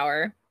witching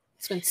hour.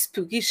 It's when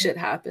spooky shit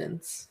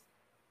happens.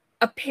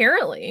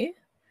 Apparently.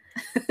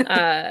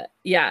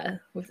 Yeah,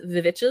 with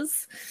the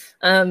witches.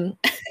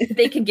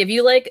 They can give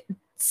you like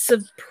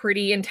some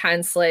pretty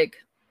intense like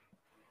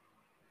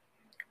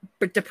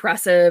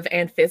depressive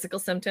and physical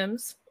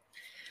symptoms.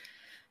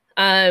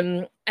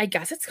 I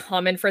guess it's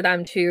common for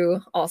them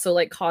to also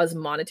like cause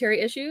monetary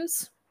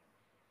issues.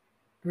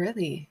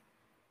 Really?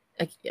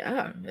 Like,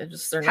 yeah,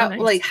 they're how, nice.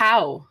 Like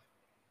how?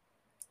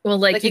 Well,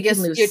 like I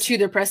guess you're too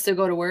depressed to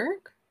go to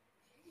work?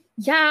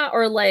 Yeah,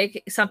 or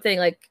like something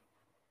like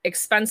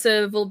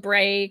expensive will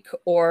break,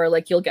 or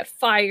like you'll get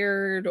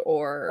fired,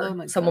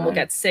 or someone will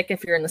get sick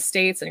if you're in the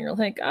States and you're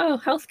like, oh,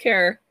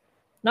 healthcare,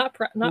 not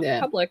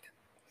public.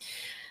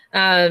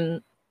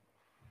 And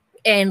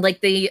like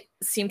they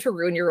seem to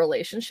ruin your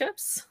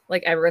relationships.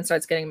 Like everyone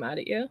starts getting mad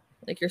at you.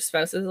 Like your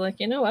spouse is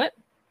like, you know what?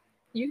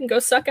 You can go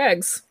suck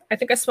eggs. I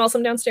think I smell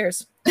some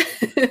downstairs.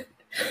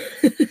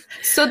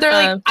 So they're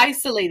like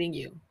isolating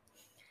you.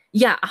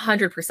 Yeah,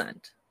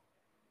 100%.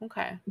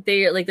 Okay.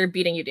 They're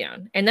beating you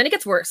down. And then it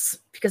gets worse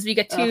because we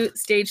get to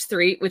stage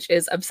 3, which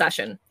is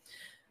obsession.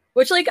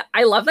 Which, like,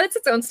 I love that it's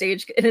its own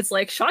stage. And it's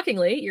like,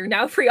 shockingly, you're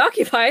now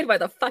preoccupied by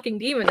the fucking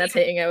demon that's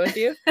hanging out with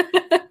you.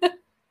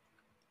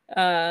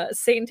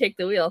 Satan, take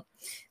the wheel.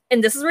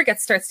 And this is where it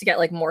starts to get,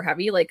 like, more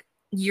heavy. Like,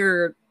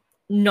 you're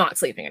not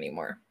sleeping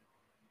anymore.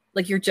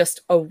 Like, you're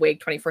just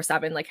awake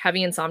 24/7, like,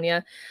 heavy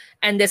insomnia.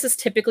 And this is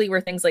typically where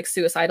things like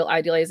suicidal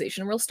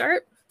idealization will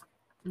start.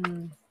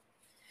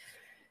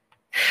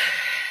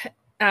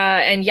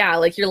 And yeah,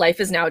 like, your life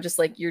is now just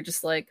like, you're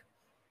just like,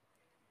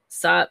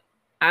 sup,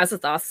 as the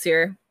thoughts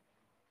here.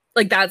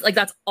 Like,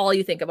 that's all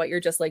you think about. You're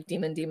just like,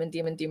 demon, demon,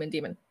 demon, demon,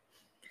 demon.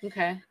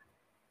 Okay.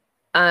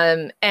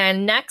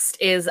 And next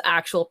is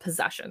actual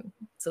possession.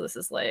 So this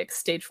is like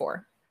stage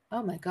 4.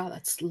 Oh my God,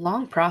 that's a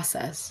long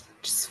process.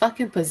 Just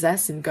fucking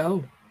possess and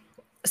go.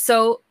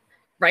 So,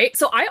 right.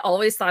 So I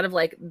always thought of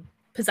like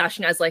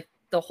possession as like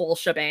the whole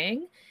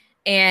shebang.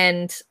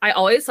 And I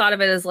always thought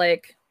of it as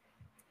like,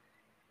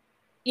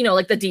 you know,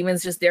 like the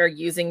demon's just there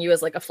using you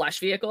as like a flesh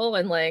vehicle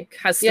and like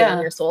has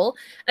stolen your soul.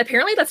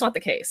 Apparently that's not the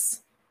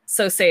case.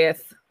 So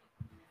saith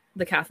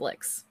the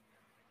Catholics,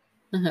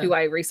 who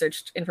I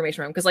researched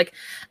information from. Because, like,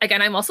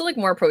 again, I'm also like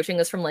more approaching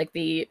this from like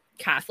the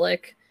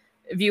Catholic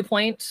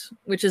viewpoint,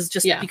 which is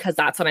just because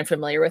that's what I'm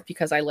familiar with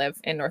because I live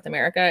in North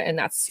America and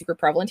that's super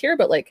prevalent here.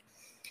 But like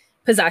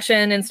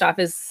possession and stuff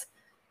is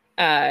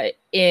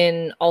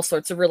in all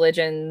sorts of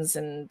religions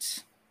and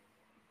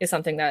is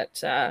something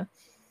that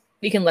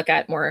we can look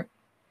at more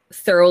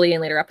thoroughly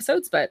in later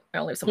episodes, but I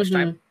only have so much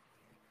time.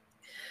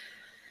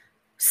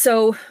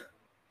 So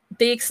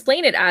they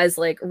explain it as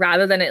like,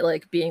 rather than it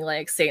like being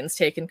like Satan's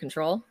taken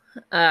control,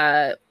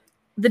 the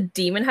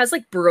demon has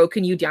like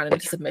broken you down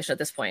into submission at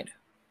this point.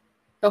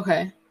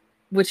 Okay.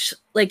 Which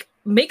like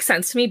makes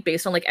sense to me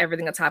based on like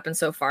everything that's happened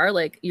so far.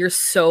 Like, you're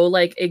so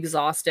like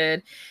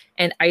exhausted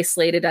and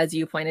isolated, as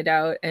you pointed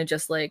out, and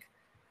just like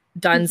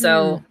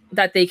donezo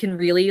that they can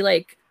really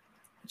like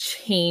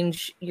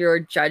change your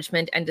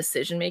judgment and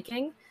decision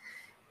making.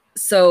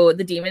 So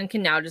the demon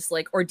can now just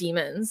like, or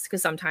demons,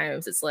 because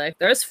sometimes it's like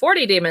there's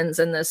 40 demons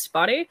in this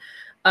body,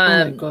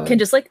 can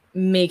just like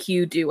make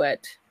you do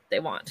what they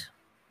want.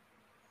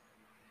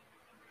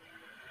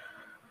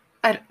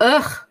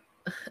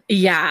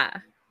 Yeah,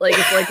 like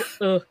it's like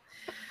ugh.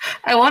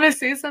 I want to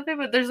say something,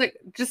 but there's like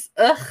just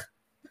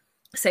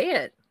Say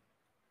it.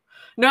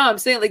 No, I'm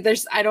saying like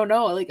there's, I don't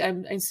know, like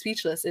I'm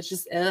speechless. It's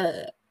just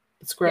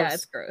it's gross. Yeah,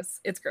 it's gross.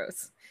 It's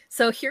gross.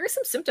 So here are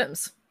some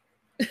symptoms.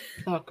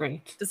 Oh,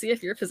 great. To see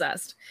if you're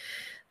possessed.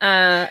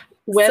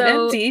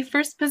 WebMD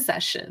first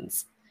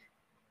possessions.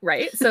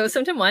 Right. So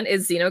symptom 1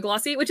 is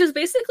xenoglossy, which is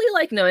basically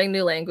like knowing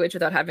new language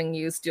without having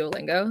used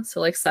Duolingo. So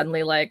like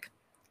suddenly like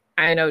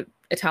I know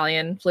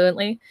Italian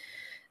fluently.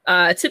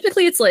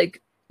 Typically it's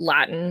like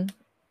Latin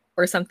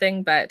or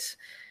something, but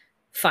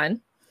fun.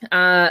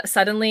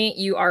 Suddenly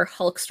you are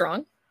Hulk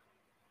strong.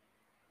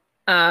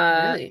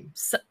 Really?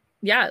 So,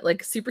 yeah,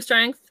 like super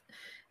strength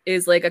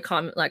is like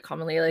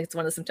commonly like it's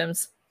one of the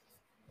symptoms.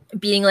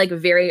 Being like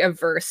very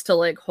averse to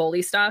like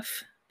holy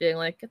stuff, being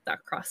like, get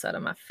that cross out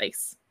of my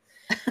face.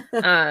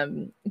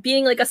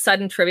 Being like a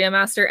sudden trivia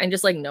master and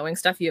just like knowing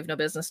stuff you have no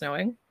business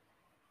knowing.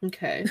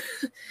 Okay.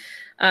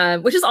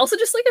 Which is also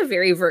just like a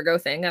very Virgo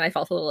thing, and I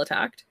felt a little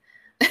attacked.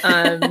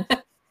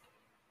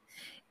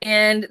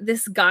 And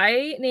this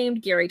guy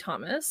named Gary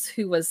Thomas,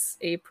 who was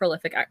is a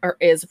prolific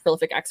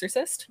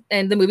exorcist,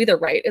 and the movie The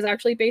Rite is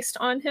actually based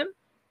on him.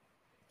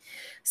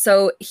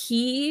 So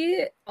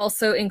he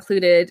also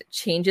included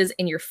changes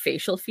in your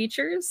facial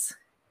features.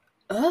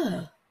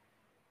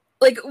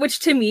 Like, which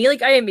to me,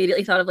 like, I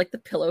immediately thought of like the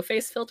pillow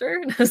face filter,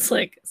 and I was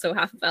like, so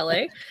half of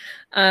LA.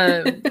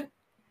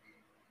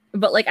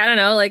 But like, I don't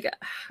know, like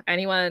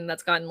anyone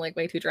that's gotten like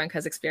way too drunk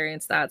has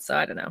experienced that. So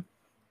I don't know.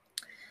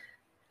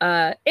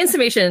 In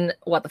summation,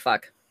 what the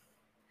fuck?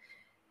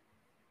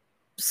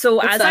 So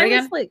what's as I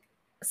was like,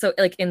 so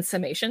like in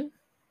summation,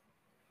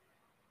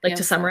 like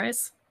to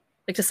summarize,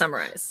 like to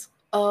summarize.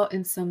 Oh,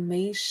 in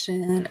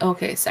summation.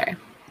 Okay, sorry.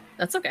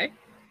 That's okay.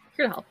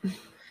 Here to help.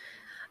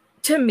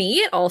 To me,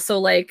 it also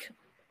like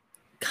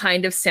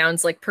kind of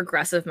sounds like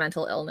progressive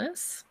mental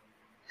illness.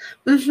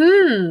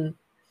 And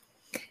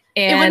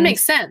it would make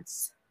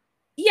sense.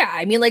 Yeah,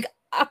 I mean, like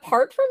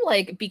apart from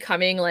like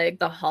becoming like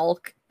the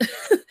Hulk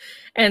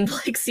and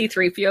like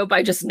C-3PO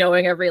by just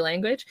knowing every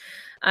language,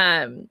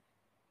 like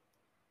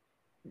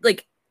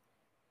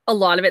a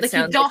lot of it like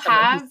sounds you don't like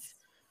have.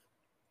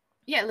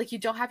 Yeah, like you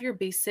don't have your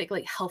basic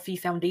like healthy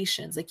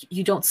foundations. Like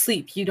you don't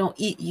sleep, you don't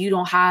eat, you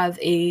don't have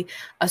a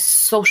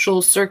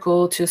social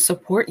circle to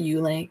support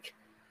you. Like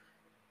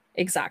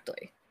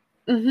exactly.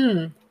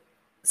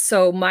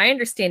 So my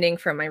understanding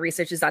from my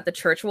research is that the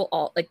church will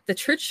all like the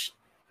church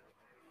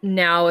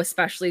now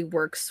especially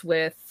works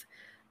with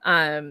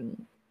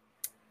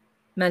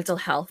mental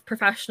health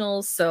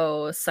professionals,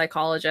 so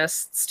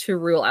psychologists, to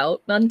rule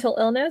out mental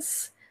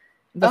illness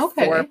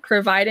before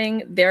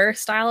providing their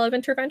style of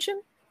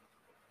intervention.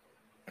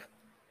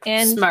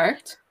 And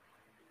smart.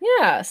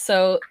 Yeah,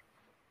 so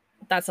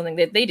that's something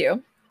that they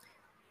do.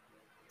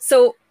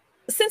 So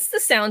since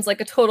this sounds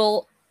like a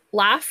total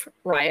laugh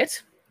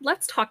riot,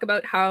 let's talk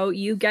about how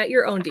you get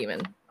your own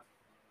demon.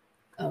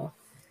 Oh.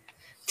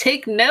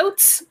 Take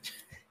notes.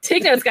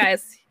 Take notes,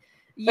 guys.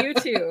 You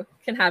too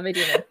can have a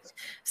demon.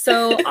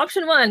 So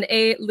option 1,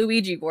 a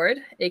Luigi board,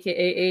 aka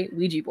a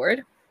Ouija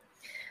board.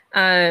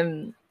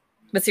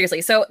 But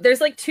seriously, so there's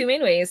like 2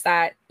 main ways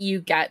that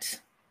you get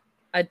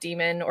a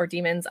demon or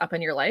demons up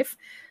in your life.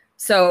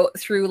 So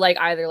through like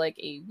either like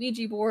a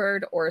Ouija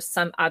board or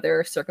some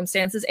other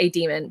circumstances, a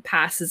demon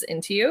passes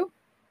into you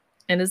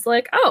and is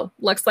like, oh,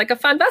 looks like a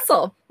fun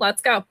vessel.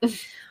 Let's go.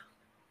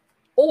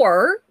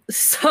 Or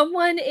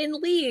someone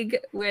in league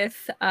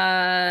with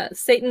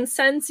Satan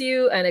sends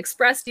you an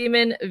express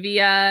demon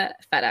via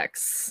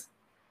FedEx.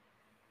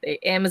 They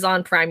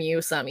Amazon Prime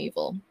you some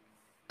evil.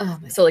 Oh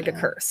so like God. A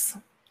curse.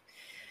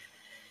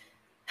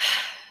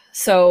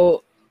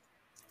 So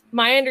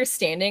my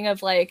understanding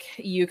of like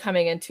you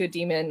coming into a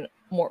demon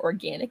more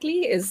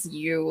organically is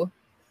you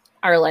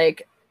are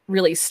like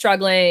really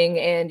struggling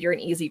and you're an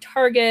easy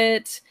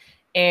target.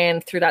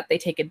 And through that, they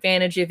take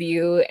advantage of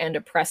you and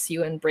oppress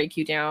you and break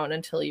you down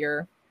until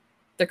they're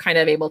kind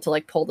of able to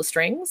like pull the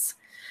strings.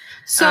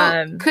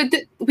 So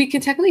we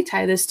could technically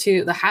tie this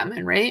to the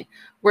Hatman, right?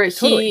 Where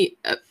totally.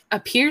 He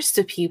appears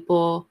to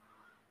people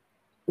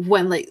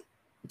when like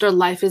their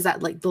life is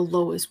at like the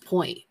lowest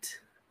point.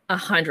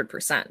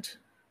 100%.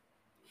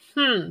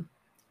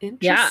 Interesting.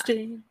 Yeah.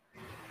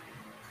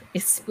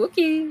 It's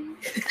spooky.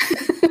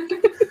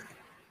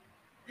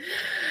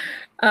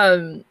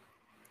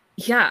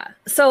 Yeah.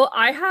 So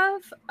I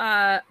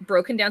have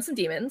broken down some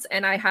demons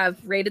and I have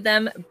rated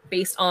them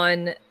based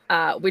on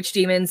which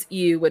demons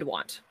you would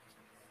want.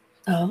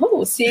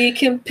 Oh, so you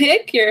can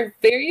pick your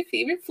very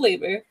favorite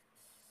flavor.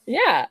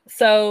 Yeah.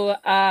 So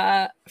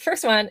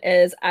first one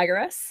is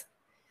Agarus.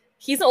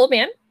 He's an old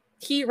man.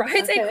 He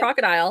rides a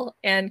crocodile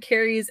and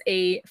carries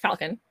a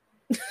falcon.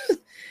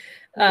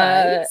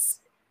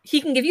 Nice.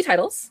 He can give you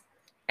titles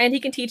and he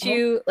can teach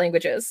you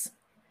languages.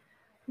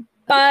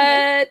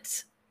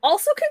 But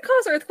also can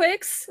cause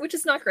earthquakes, which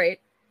is not great.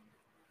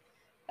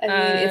 I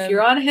mean, if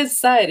you're on his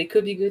side, it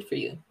could be good for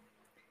you.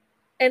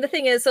 And the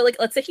thing is, so like,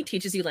 let's say he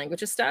teaches you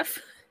languages stuff.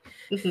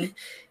 Mm-hmm.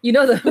 You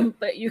know them,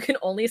 but you can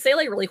only say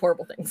like really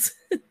horrible things.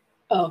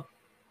 Oh.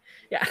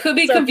 Yeah. Could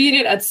be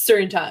convenient at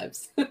certain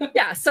times.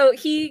 Yeah. So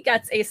he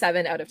gets a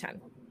 7 out of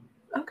 10.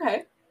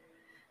 Okay.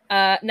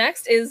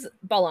 Next is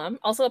Balaam.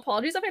 Also,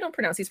 apologies if I don't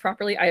pronounce these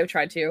properly. I have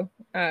tried to.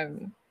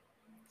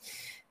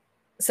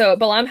 So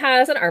Balaam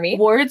has an army.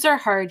 Words are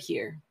hard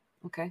here.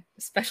 Okay.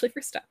 Especially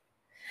for stuff.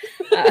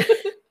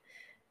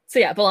 So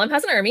yeah, Balaam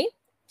has an army.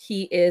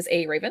 He is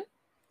a raven.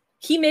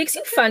 He makes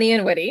you funny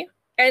and witty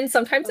and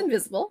sometimes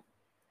invisible.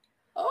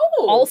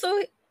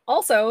 Oh.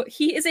 Also,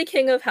 he is a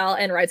king of hell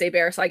and rides a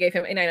bear. So I gave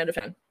him a 9 out of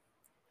 10.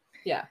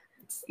 Yeah.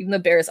 Even the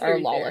bears are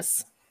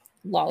lawless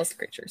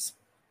creatures.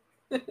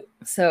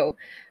 So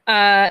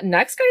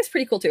next guy is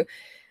pretty cool too.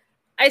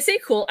 I say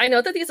cool. I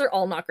know that these are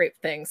all not great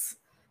things.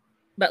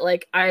 But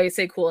like I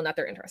say cool and that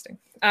they're interesting.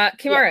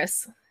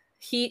 Kimaris,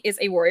 he is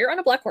a warrior on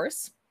a black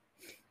horse.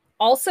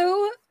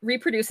 Also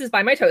reproduces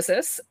by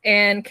mitosis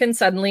and can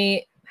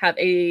suddenly have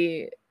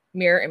a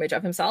mirror image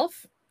of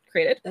himself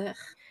created. Ugh.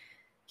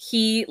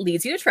 He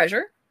leads you to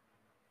treasure.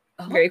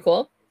 Very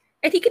cool.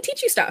 And he can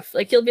teach you stuff.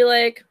 Like he'll be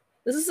like,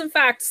 this is some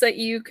facts that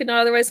you could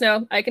not otherwise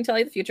know. I can tell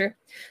you the future.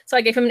 So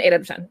I gave him an 8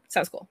 out of 10.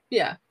 Sounds cool.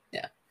 Yeah.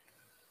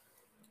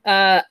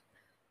 Yeah.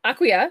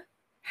 Aquia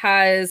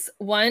has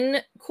one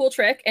cool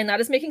trick, and that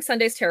is making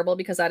Sundays terrible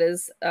because that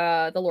is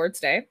the Lord's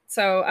Day.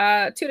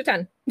 So 2 to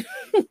 10.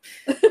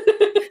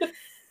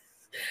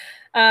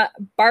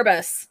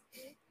 Barbas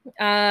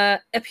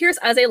appears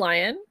as a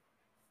lion.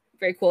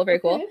 Very cool, very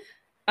cool.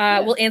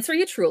 Will answer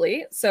you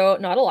truly, so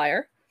not a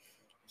liar.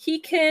 He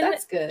can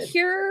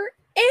cure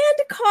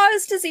and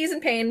cause disease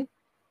and pain.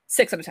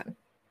 6 out of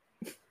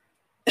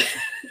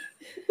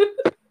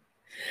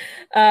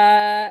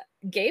 10.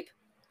 Gape.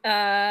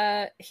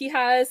 He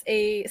has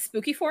a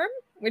spooky form,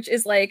 which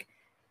is like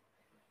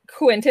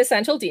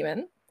quintessential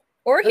demon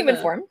or human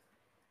form.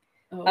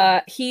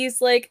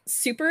 He's like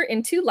super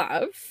into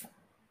love.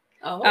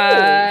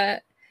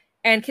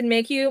 And can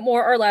make you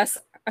more or less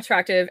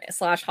attractive /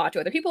 hot to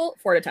other people.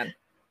 4 to 10.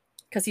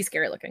 Because he's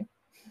scary looking.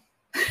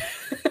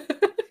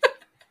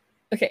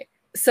 Okay,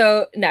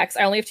 so next,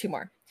 I only have 2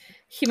 more.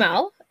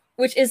 Himal,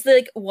 which is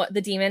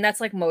the demon that's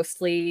like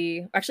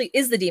mostly actually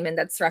is the demon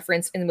that's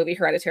referenced in the movie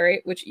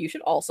Hereditary, which you should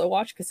also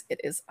watch because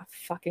it is a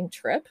fucking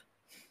trip.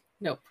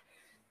 Nope.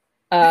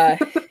 I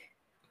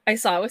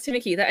saw it with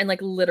Timikita and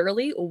like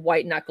literally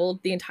white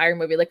knuckled the entire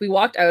movie. Like we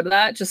walked out of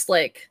that just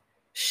like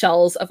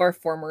shells of our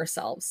former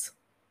selves.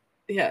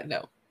 Yeah,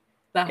 no.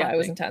 It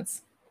was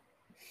intense.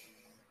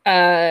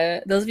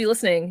 Those of you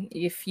listening,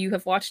 if you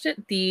have watched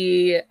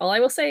it, all I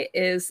will say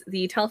is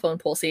the telephone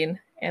pole scene.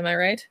 Am I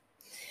right?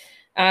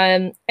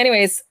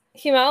 Anyways,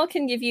 Himal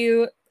can give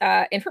you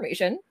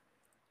information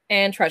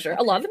and treasure.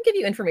 A lot of them give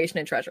you information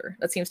and treasure.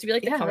 That seems to be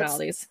like the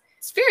commonalities.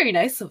 It's very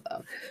nice of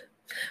them.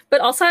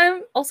 But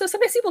also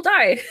sometimes people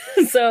die.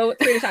 So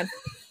 3 to 10.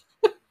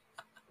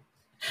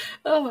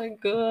 Oh my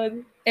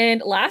god.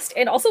 And last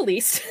and also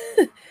least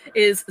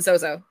is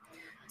Zozo.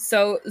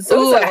 So Ooh,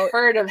 Zozo, I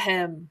heard of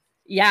him.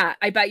 yeah,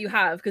 I bet you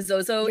have, because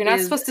Zozo You're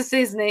not supposed to say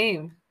his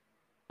name.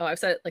 Oh, I've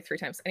said it like 3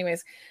 times.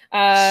 Anyways,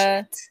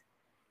 Shit.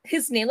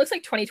 his name looks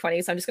like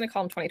 2020, so I'm just gonna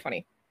call him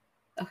 2020.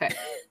 Okay.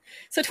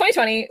 So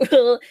 2020,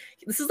 well,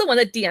 this is the one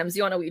that DMs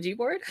you on a Ouija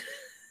board.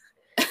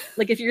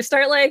 Like if you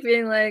start like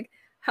being like,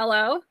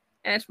 "Hello,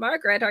 Aunt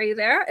Margaret, are you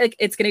there?" Like,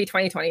 it's gonna be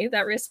 2020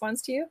 that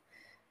responds to you.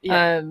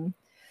 Yeah.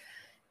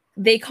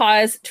 They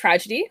cause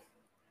tragedy.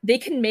 They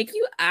can make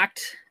you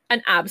act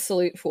an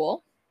absolute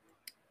fool.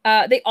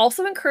 They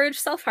also encourage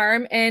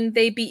self-harm, and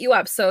they beat you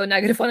up. So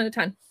 -1 out of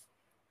 10.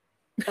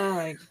 Oh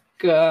my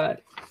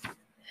god.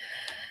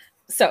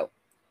 So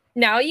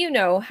now you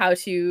know how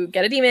to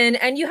get a demon,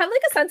 and you have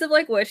like a sense of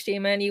like which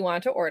demon you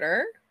want to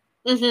order.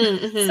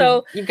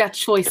 So you've got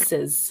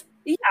choices.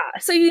 Yeah.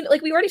 So you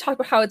like we already talked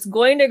about how it's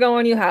going to go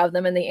when you have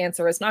them, and the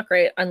answer is not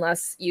great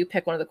unless you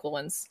pick one of the cool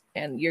ones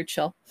and you're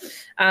chill.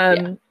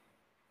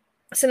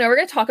 So now we're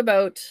gonna talk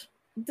about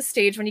the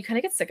stage when you kind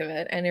of get sick of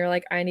it and you're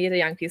like, I need a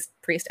young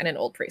priest and an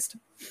old priest.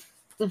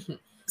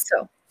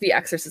 So the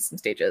exorcism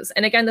stages.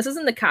 And again, this is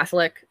in the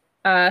Catholic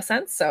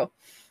sense, so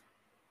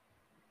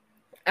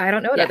I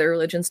don't know what other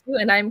religions do,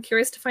 and I'm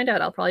curious to find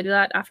out. I'll probably do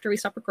that after we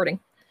stop recording.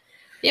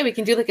 Yeah, we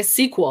can do like a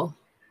sequel.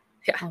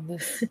 Yeah. On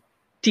this.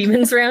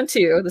 Demons Round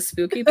 2, the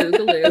Spooky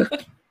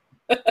Boogaloo.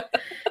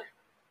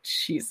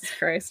 Jesus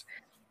Christ.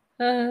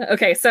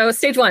 Okay, so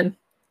stage 1.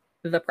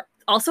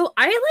 Also,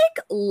 I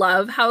like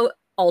love how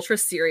ultra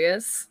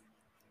serious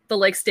the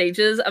like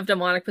stages of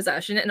demonic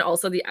possession and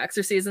also the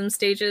exorcism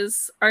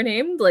stages are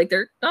named. Like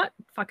they're not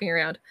fucking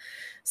around.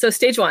 So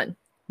stage 1,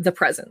 the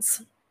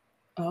presence.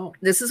 Oh.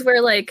 This is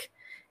where like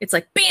it's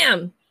like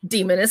bam,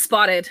 demon is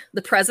spotted.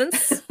 The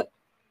presence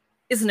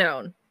is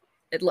known.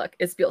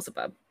 It's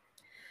Beelzebub.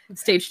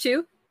 Stage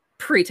 2,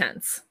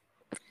 pretense.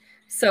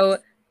 So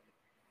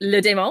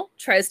le démon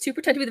tries to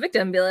pretend to be the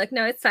victim and be like,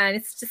 no, it's fine.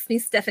 It's just me,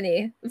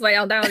 Stephanie.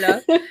 Voyons down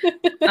là.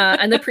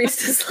 And the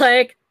priest is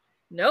like,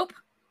 nope,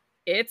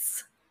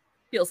 it's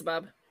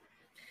Beelzebub.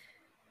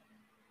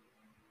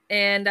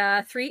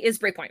 And 3 is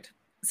breakpoint.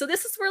 So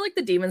this is where like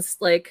the demons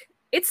like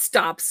it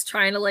stops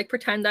trying to like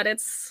pretend that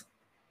it's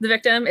the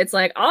victim. It's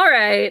like, all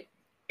right,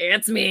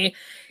 it's me.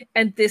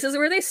 And this is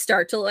where they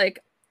start to like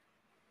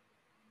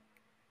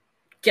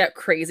get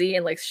crazy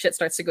and like shit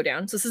starts to go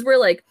down. So this is where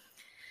like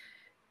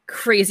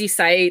crazy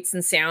sights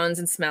and sounds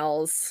and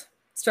smells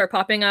start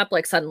popping up.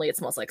 Like suddenly it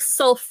smells like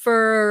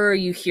sulfur.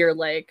 You hear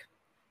like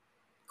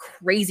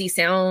crazy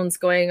sounds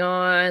going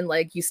on.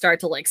 Like you start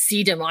to like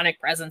see demonic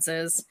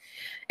presences.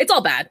 It's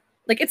all bad.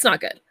 Like it's not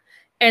good.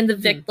 And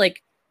the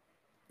like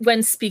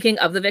when speaking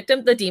of the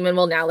victim, the demon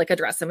will now like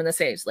address him in the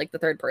stage, like the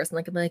third person.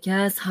 Like I'm like,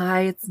 yes,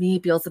 hi, it's me,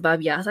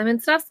 Beelzebub. Yes, I'm in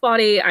Steph's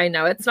body. I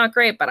know it's not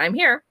great, but I'm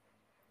here.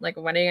 Like,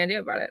 what are you gonna do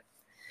about it?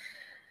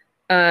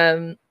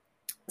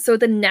 So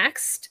the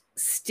next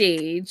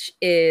stage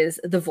is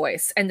the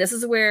voice, and this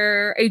is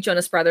where a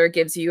Jonas brother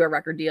gives you a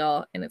record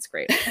deal, and it's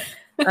great.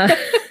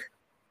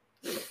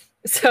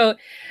 So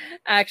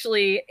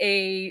actually,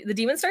 the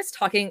demon starts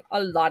talking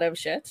a lot of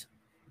shit,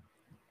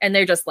 and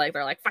they're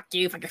like, fuck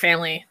you, fuck your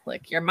family,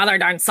 like your mother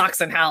darn sucks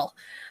in hell.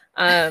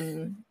 Have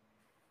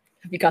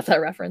you got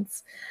that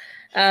reference?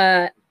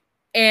 And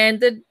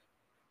the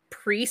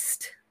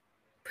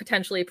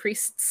potentially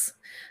priests,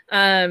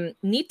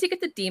 need to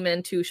get the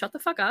demon to shut the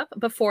fuck up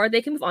before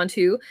they can move on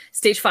to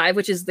stage 5,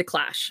 which is the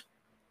clash.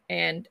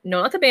 And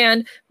no, not the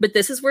band, but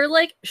this is where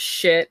like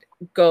shit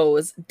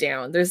goes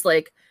down. There's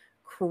like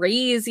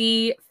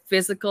crazy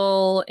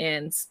physical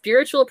and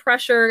spiritual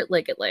pressure.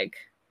 Like it like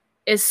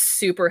is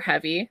super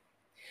heavy.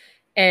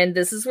 And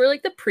this is where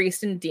like the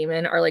priest and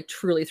demon are like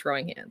truly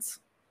throwing hands.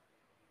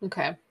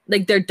 Okay.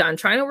 Like they're done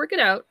trying to work it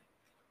out.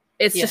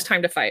 It's just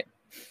time to fight.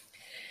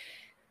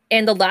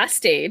 And the last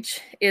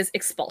stage is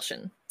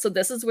expulsion. So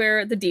this is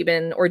where the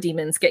demon or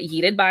demons get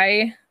yeeted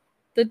by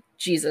the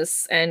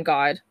Jesus and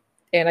God,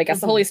 and I guess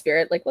the Holy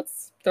Spirit. Like,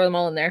 let's throw them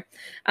all in there.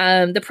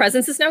 The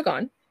presence is now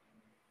gone.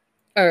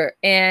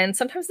 And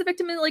sometimes the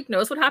victim like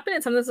knows what happened,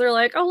 and sometimes they're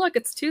like, "Oh, look,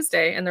 it's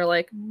Tuesday," and they're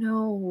like,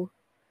 "No,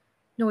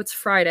 it's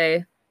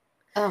Friday."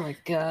 Oh my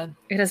god,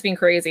 it has been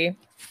crazy.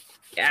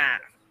 Yeah.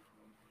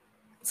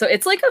 So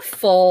it's like a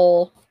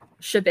full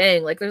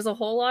shebang. Like, there's a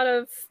whole lot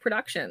of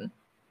production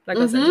that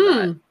goes into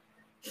that.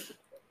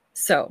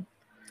 So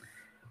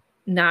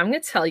now I'm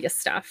going to tell you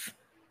stuff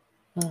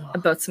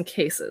about some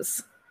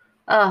cases.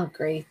 Oh,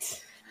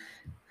 great.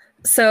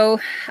 So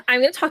I'm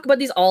going to talk about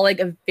these all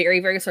like a very,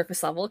 very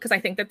surface level because I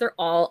think that they're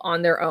all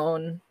on their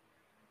own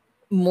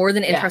more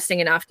than interesting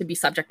enough to be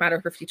subject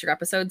matter for future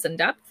episodes in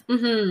depth.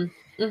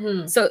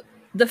 So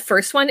the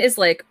first one is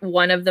like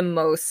one of the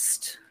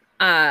most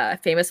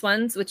famous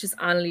ones, which is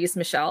Anneliese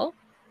Michel.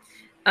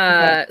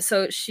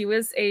 So she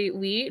was a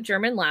wee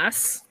German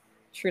lass,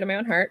 true to my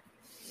own heart.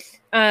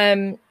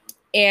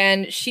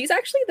 And she's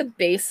actually the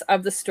base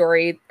of the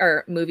story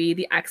or movie,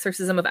 The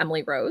Exorcism of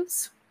Emily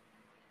Rose.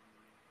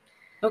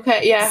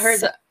 Okay, yeah,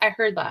 I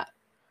heard that.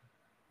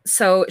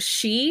 So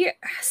she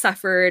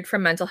suffered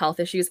from mental health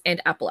issues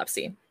and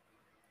epilepsy.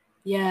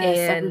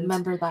 Yes, I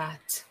remember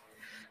that.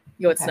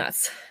 Yo, it's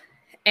nuts.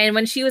 And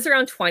when she was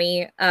around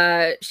 20,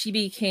 she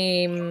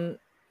became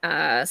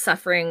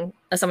someone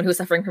who was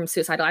suffering from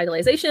suicidal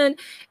idealization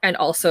and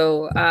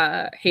also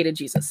hated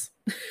Jesus.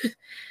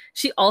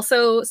 She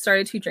also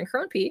started to drink her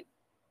own pee.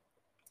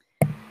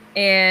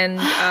 And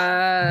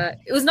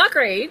it was not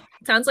great.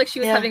 Sounds like she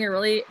was having a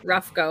really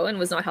rough go and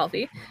was not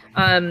healthy.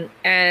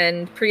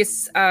 And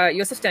priest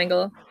Josef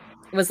Stengel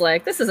was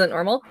like, this isn't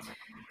normal.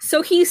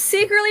 So he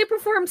secretly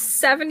performed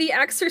 70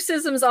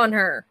 exorcisms on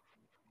her.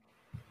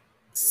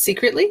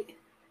 Secretly?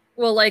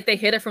 Well, like they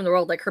hid it from the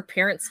world. Like her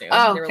parents knew.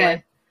 Oh, they were okay.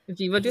 like, if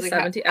you would do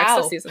 70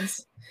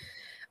 exorcisms.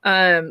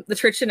 The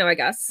church didn't know, I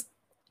guess.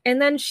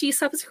 And then she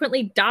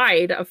subsequently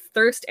died of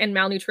thirst and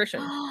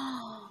malnutrition.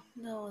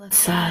 No, that's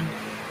sad.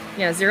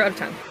 Yeah, 0 out of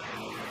 10.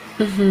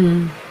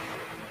 Mm-hmm.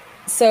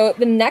 So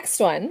the next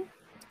one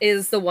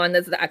is the one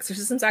that the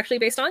exorcism's actually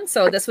based on.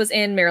 So this was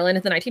in Maryland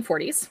in the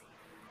 1940s.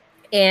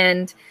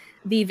 And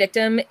the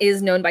victim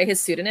is known by his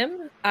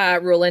pseudonym,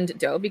 Roland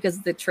Doe,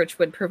 because the church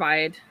would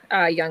provide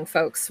young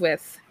folks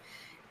with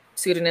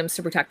pseudonyms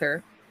to protect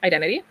their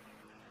identity.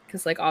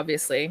 Because, like,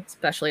 obviously,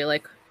 especially,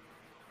 like,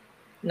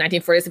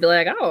 1940s to be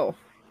like, oh,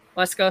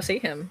 let's go see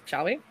him,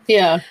 shall we?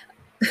 Yeah.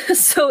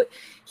 So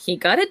he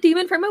got a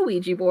demon from a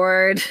Ouija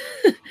board,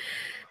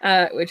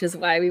 which is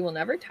why we will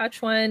never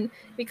touch one,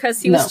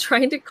 because he was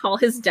trying to call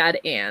his dead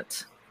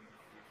aunt,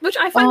 which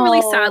I find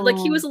really sad. Like,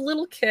 he was a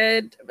little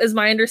kid, is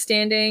my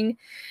understanding.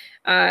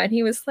 And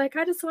he was like,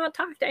 I just want to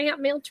talk to Aunt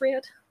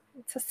Mildred.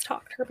 Just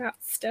talk to her about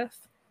stuff.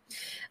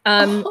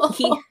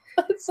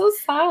 It's so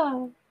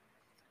sad.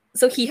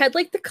 So he had,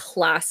 like, the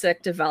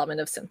classic development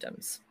of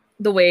symptoms.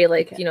 The way,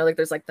 like, you know, like,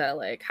 there's, like, the,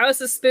 like,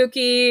 house is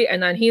spooky,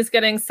 and then he's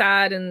getting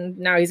sad, and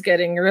now he's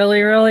getting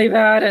really, really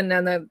bad, and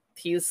then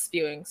he's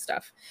spewing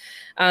stuff.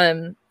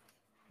 So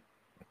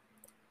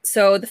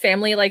the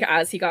family, like,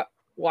 as he got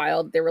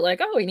wild, they were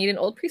like, oh, we need an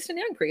old priest and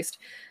young priest.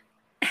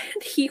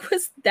 And he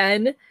was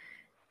then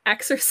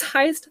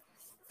exorcised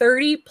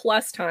 30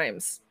 plus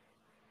times.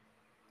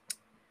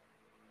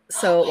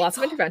 So lots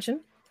of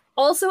intervention.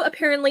 Also,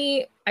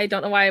 apparently, I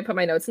don't know why I put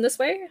my notes in this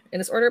way, in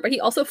this order, but he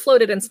also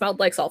floated and smelled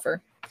like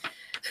sulfur.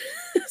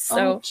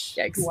 So,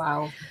 yikes.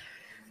 Wow.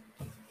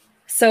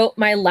 So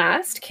my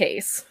last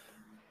case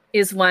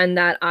is one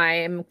that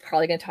I'm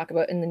probably going to talk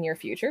about in the near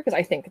future, because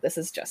I think this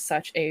is just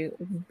such a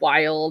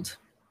wild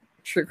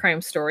true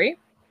crime story.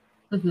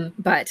 Mm-hmm.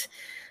 But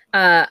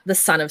the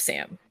son of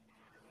Sam.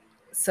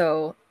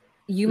 So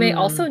you may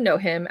also know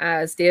him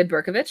as David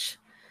Berkovich,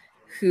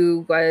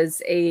 who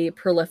was a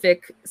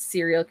prolific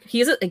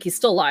he's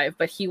still alive,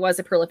 but he was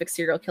a prolific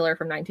serial killer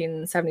from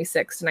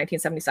 1976 to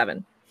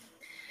 1977.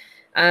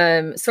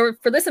 So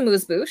for this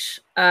amuse-bouche,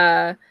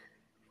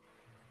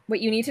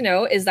 what you need to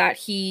know is that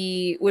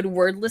he would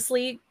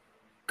wordlessly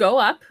go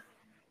up,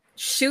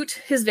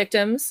 shoot his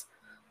victims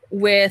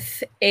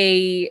with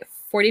a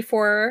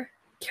 .44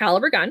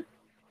 caliber gun,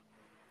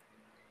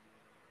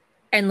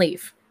 and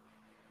leave.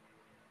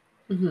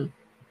 Mm-hmm.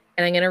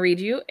 And I'm going to read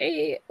you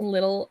a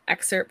little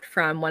excerpt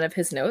from one of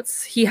his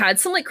notes. He had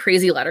some, like,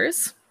 crazy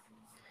letters.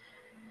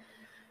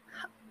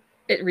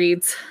 It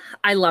reads,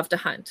 I love to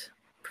hunt,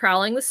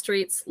 prowling the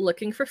streets,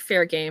 looking for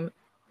fair game,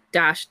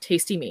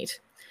 tasty meat.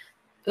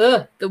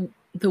 Ugh.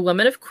 The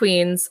women of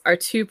Queens are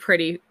too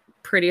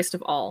prettiest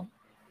of all,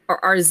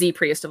 or are the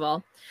prettiest of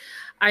all.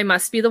 I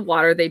must be the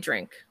water they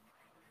drink.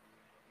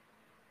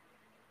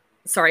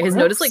 Sorry, his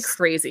note is, like,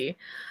 crazy.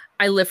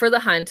 I live for the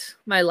hunt,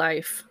 my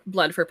life,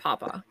 blood for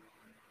Papa.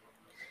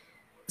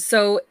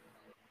 So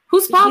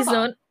who's Papa? He's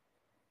known.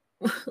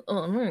 Oh,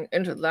 I'm going to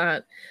enter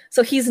that.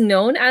 So he's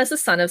known as the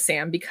son of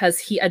Sam because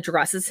he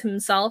addresses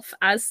himself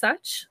as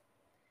such.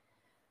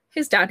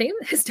 His dad's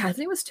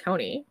name was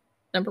Tony,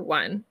 number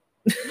one.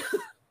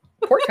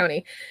 Poor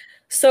Tony.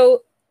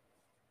 So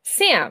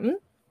Sam,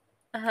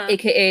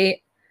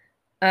 aka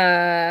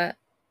Sam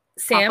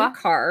Papa?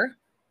 Carr.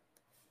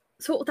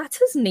 So that's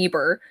his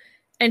neighbor.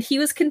 And he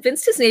was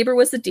convinced his neighbor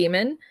was the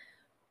demon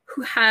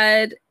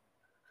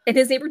and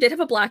his neighbor did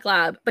have a black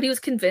lab, but he was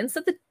convinced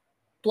that the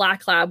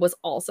black lab was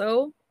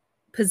also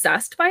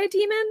possessed by a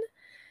demon,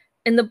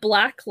 and the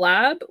black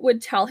lab would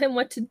tell him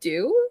what to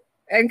do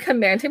and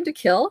command him to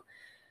kill.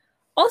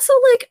 Also,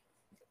 like,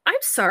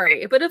 I'm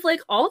sorry, but if,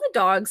 like, all the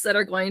dogs that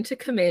are going to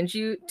command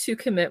you to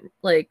commit,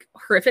 like,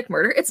 horrific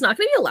murder, it's not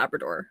going to be a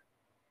Labrador.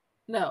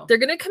 No. They're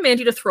going to command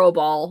you to throw a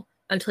ball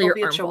until your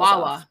arm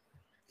falls off.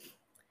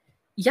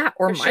 Yeah,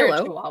 or For Milo.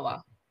 Sure,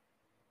 Chihuahua.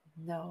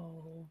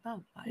 No,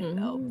 not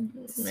Milo.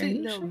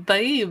 Sweet little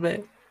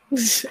baby.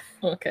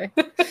 Okay.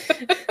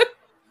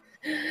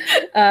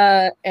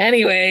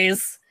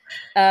 Anyways,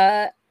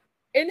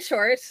 in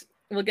short,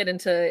 we'll get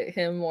into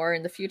him more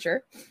in the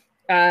future.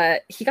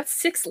 He got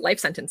 6 life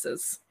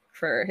sentences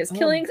for his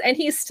killings, and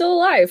he's still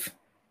alive.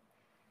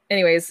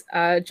 Anyways,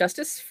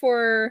 justice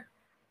for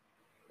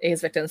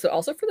his victims, but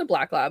also for the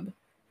black lab.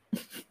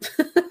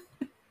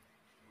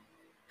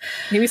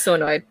 He was so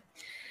annoyed.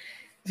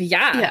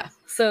 Yeah.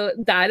 So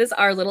that is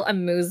our little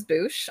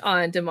amuse-bouche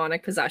on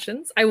demonic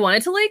possessions. I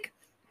wanted to like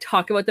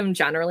talk about them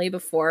generally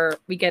before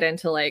we get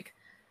into like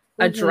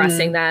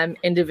addressing them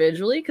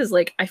individually, because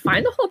like I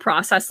find the whole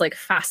process like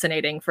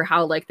fascinating for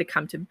how like they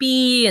come to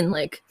be, and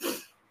like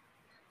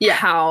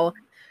how,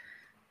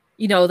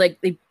 you know, like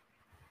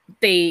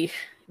they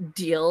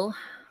deal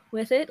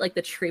with it, like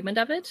the treatment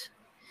of it.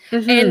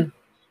 And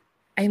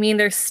I mean,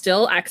 there's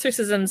still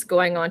exorcisms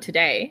going on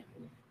today,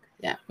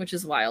 which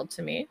is wild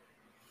to me.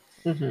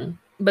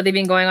 But they've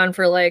been going on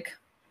for like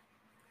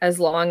as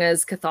long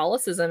as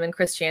Catholicism and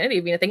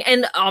Christianity being a thing,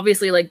 and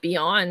obviously like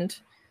beyond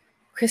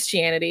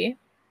Christianity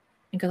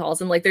and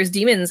Catholicism, like there's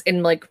demons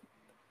in, like,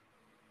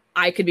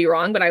 I could be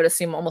wrong, but I would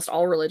assume almost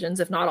all religions,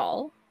 if not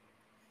all.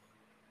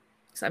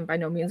 So I'm by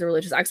no means a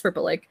religious expert,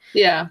 but like,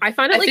 I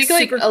find it like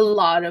like a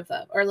lot of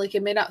them, or like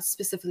it may not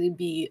specifically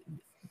be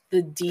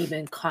the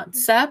demon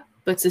concept,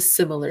 but it's a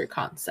similar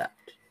concept.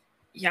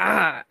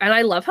 Yeah, and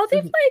I love how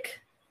they've like,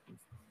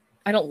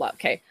 I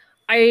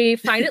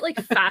find it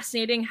like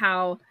fascinating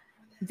how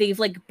they've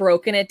like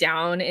broken it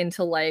down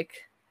into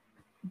like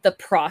the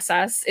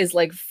process is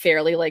like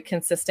fairly like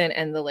consistent,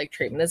 and the like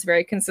treatment is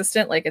very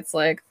consistent. Like it's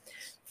like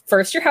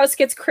first your house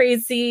gets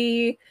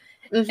crazy,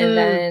 and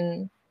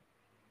then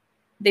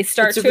they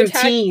start to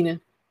attack.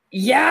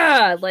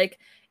 Yeah, like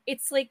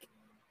it's like,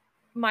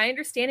 my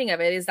understanding of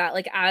it is that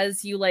like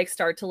as you like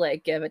start to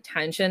like give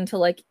attention to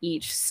like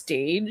each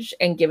stage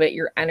and give it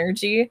your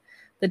energy,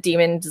 the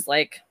demon is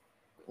like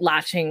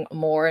latching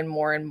more and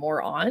more and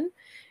more on.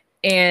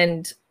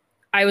 And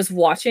I was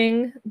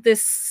watching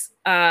this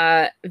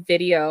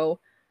video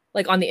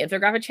like on the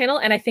Infographic channel,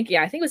 and I think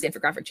it was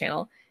Infographic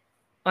channel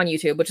on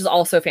YouTube, which is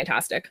also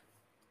fantastic.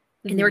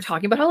 And they were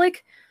talking about how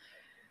like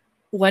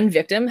one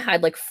victim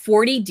had like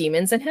 40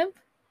 demons in him.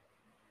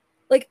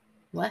 Like,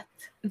 what?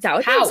 That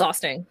would be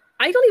exhausting.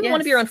 I don't even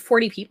want to be around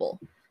 40 people.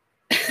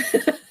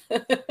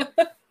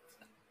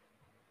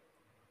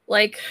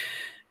 Like,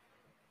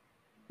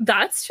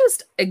 that's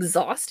just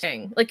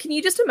exhausting. Like, can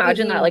you just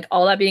imagine that, like,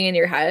 all that being in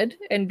your head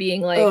and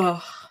being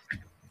like,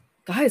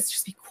 guys,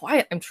 just be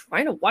quiet. I'm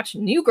trying to watch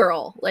New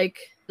Girl. Like,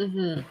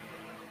 can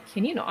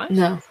you not?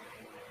 No.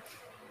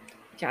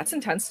 Yeah, it's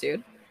intense,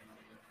 dude.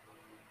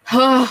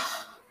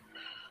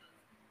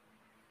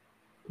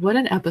 What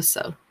an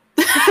episode.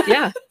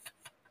 Yeah.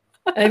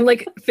 I'm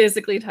like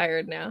physically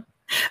tired now.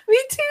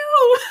 Me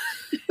too.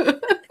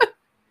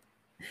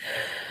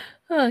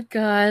 Oh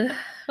God.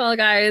 Well,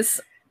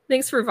 guys,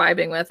 thanks for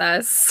vibing with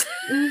us.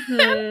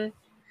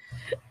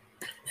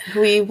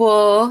 We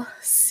will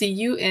see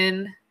you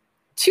in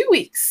 2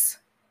 weeks.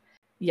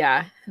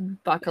 Yeah,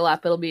 buckle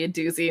up. It'll be a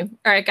doozy.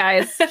 All right,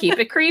 guys, keep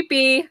it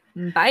creepy.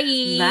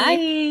 Bye.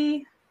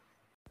 Bye.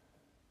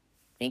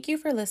 Thank you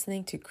for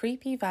listening to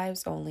Creepy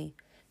Vibes Only.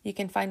 You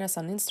can find us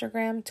on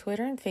Instagram,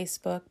 Twitter, and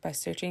Facebook by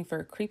searching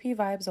for Creepy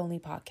Vibes Only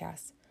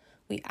Podcast.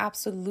 We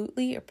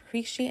absolutely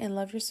appreciate and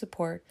love your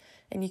support,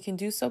 and you can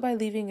do so by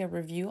leaving a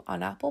review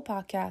on Apple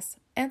Podcasts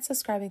and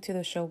subscribing to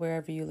the show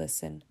wherever you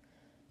listen.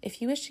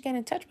 If you wish to get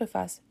in touch with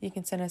us, you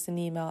can send us an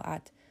email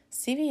at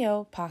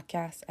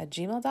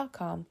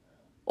cvopodcast@gmail.com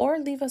or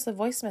leave us a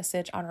voice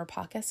message on our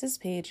podcast's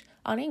page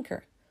on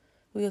Anchor.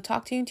 We will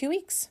talk to you in 2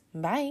 weeks.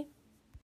 Bye.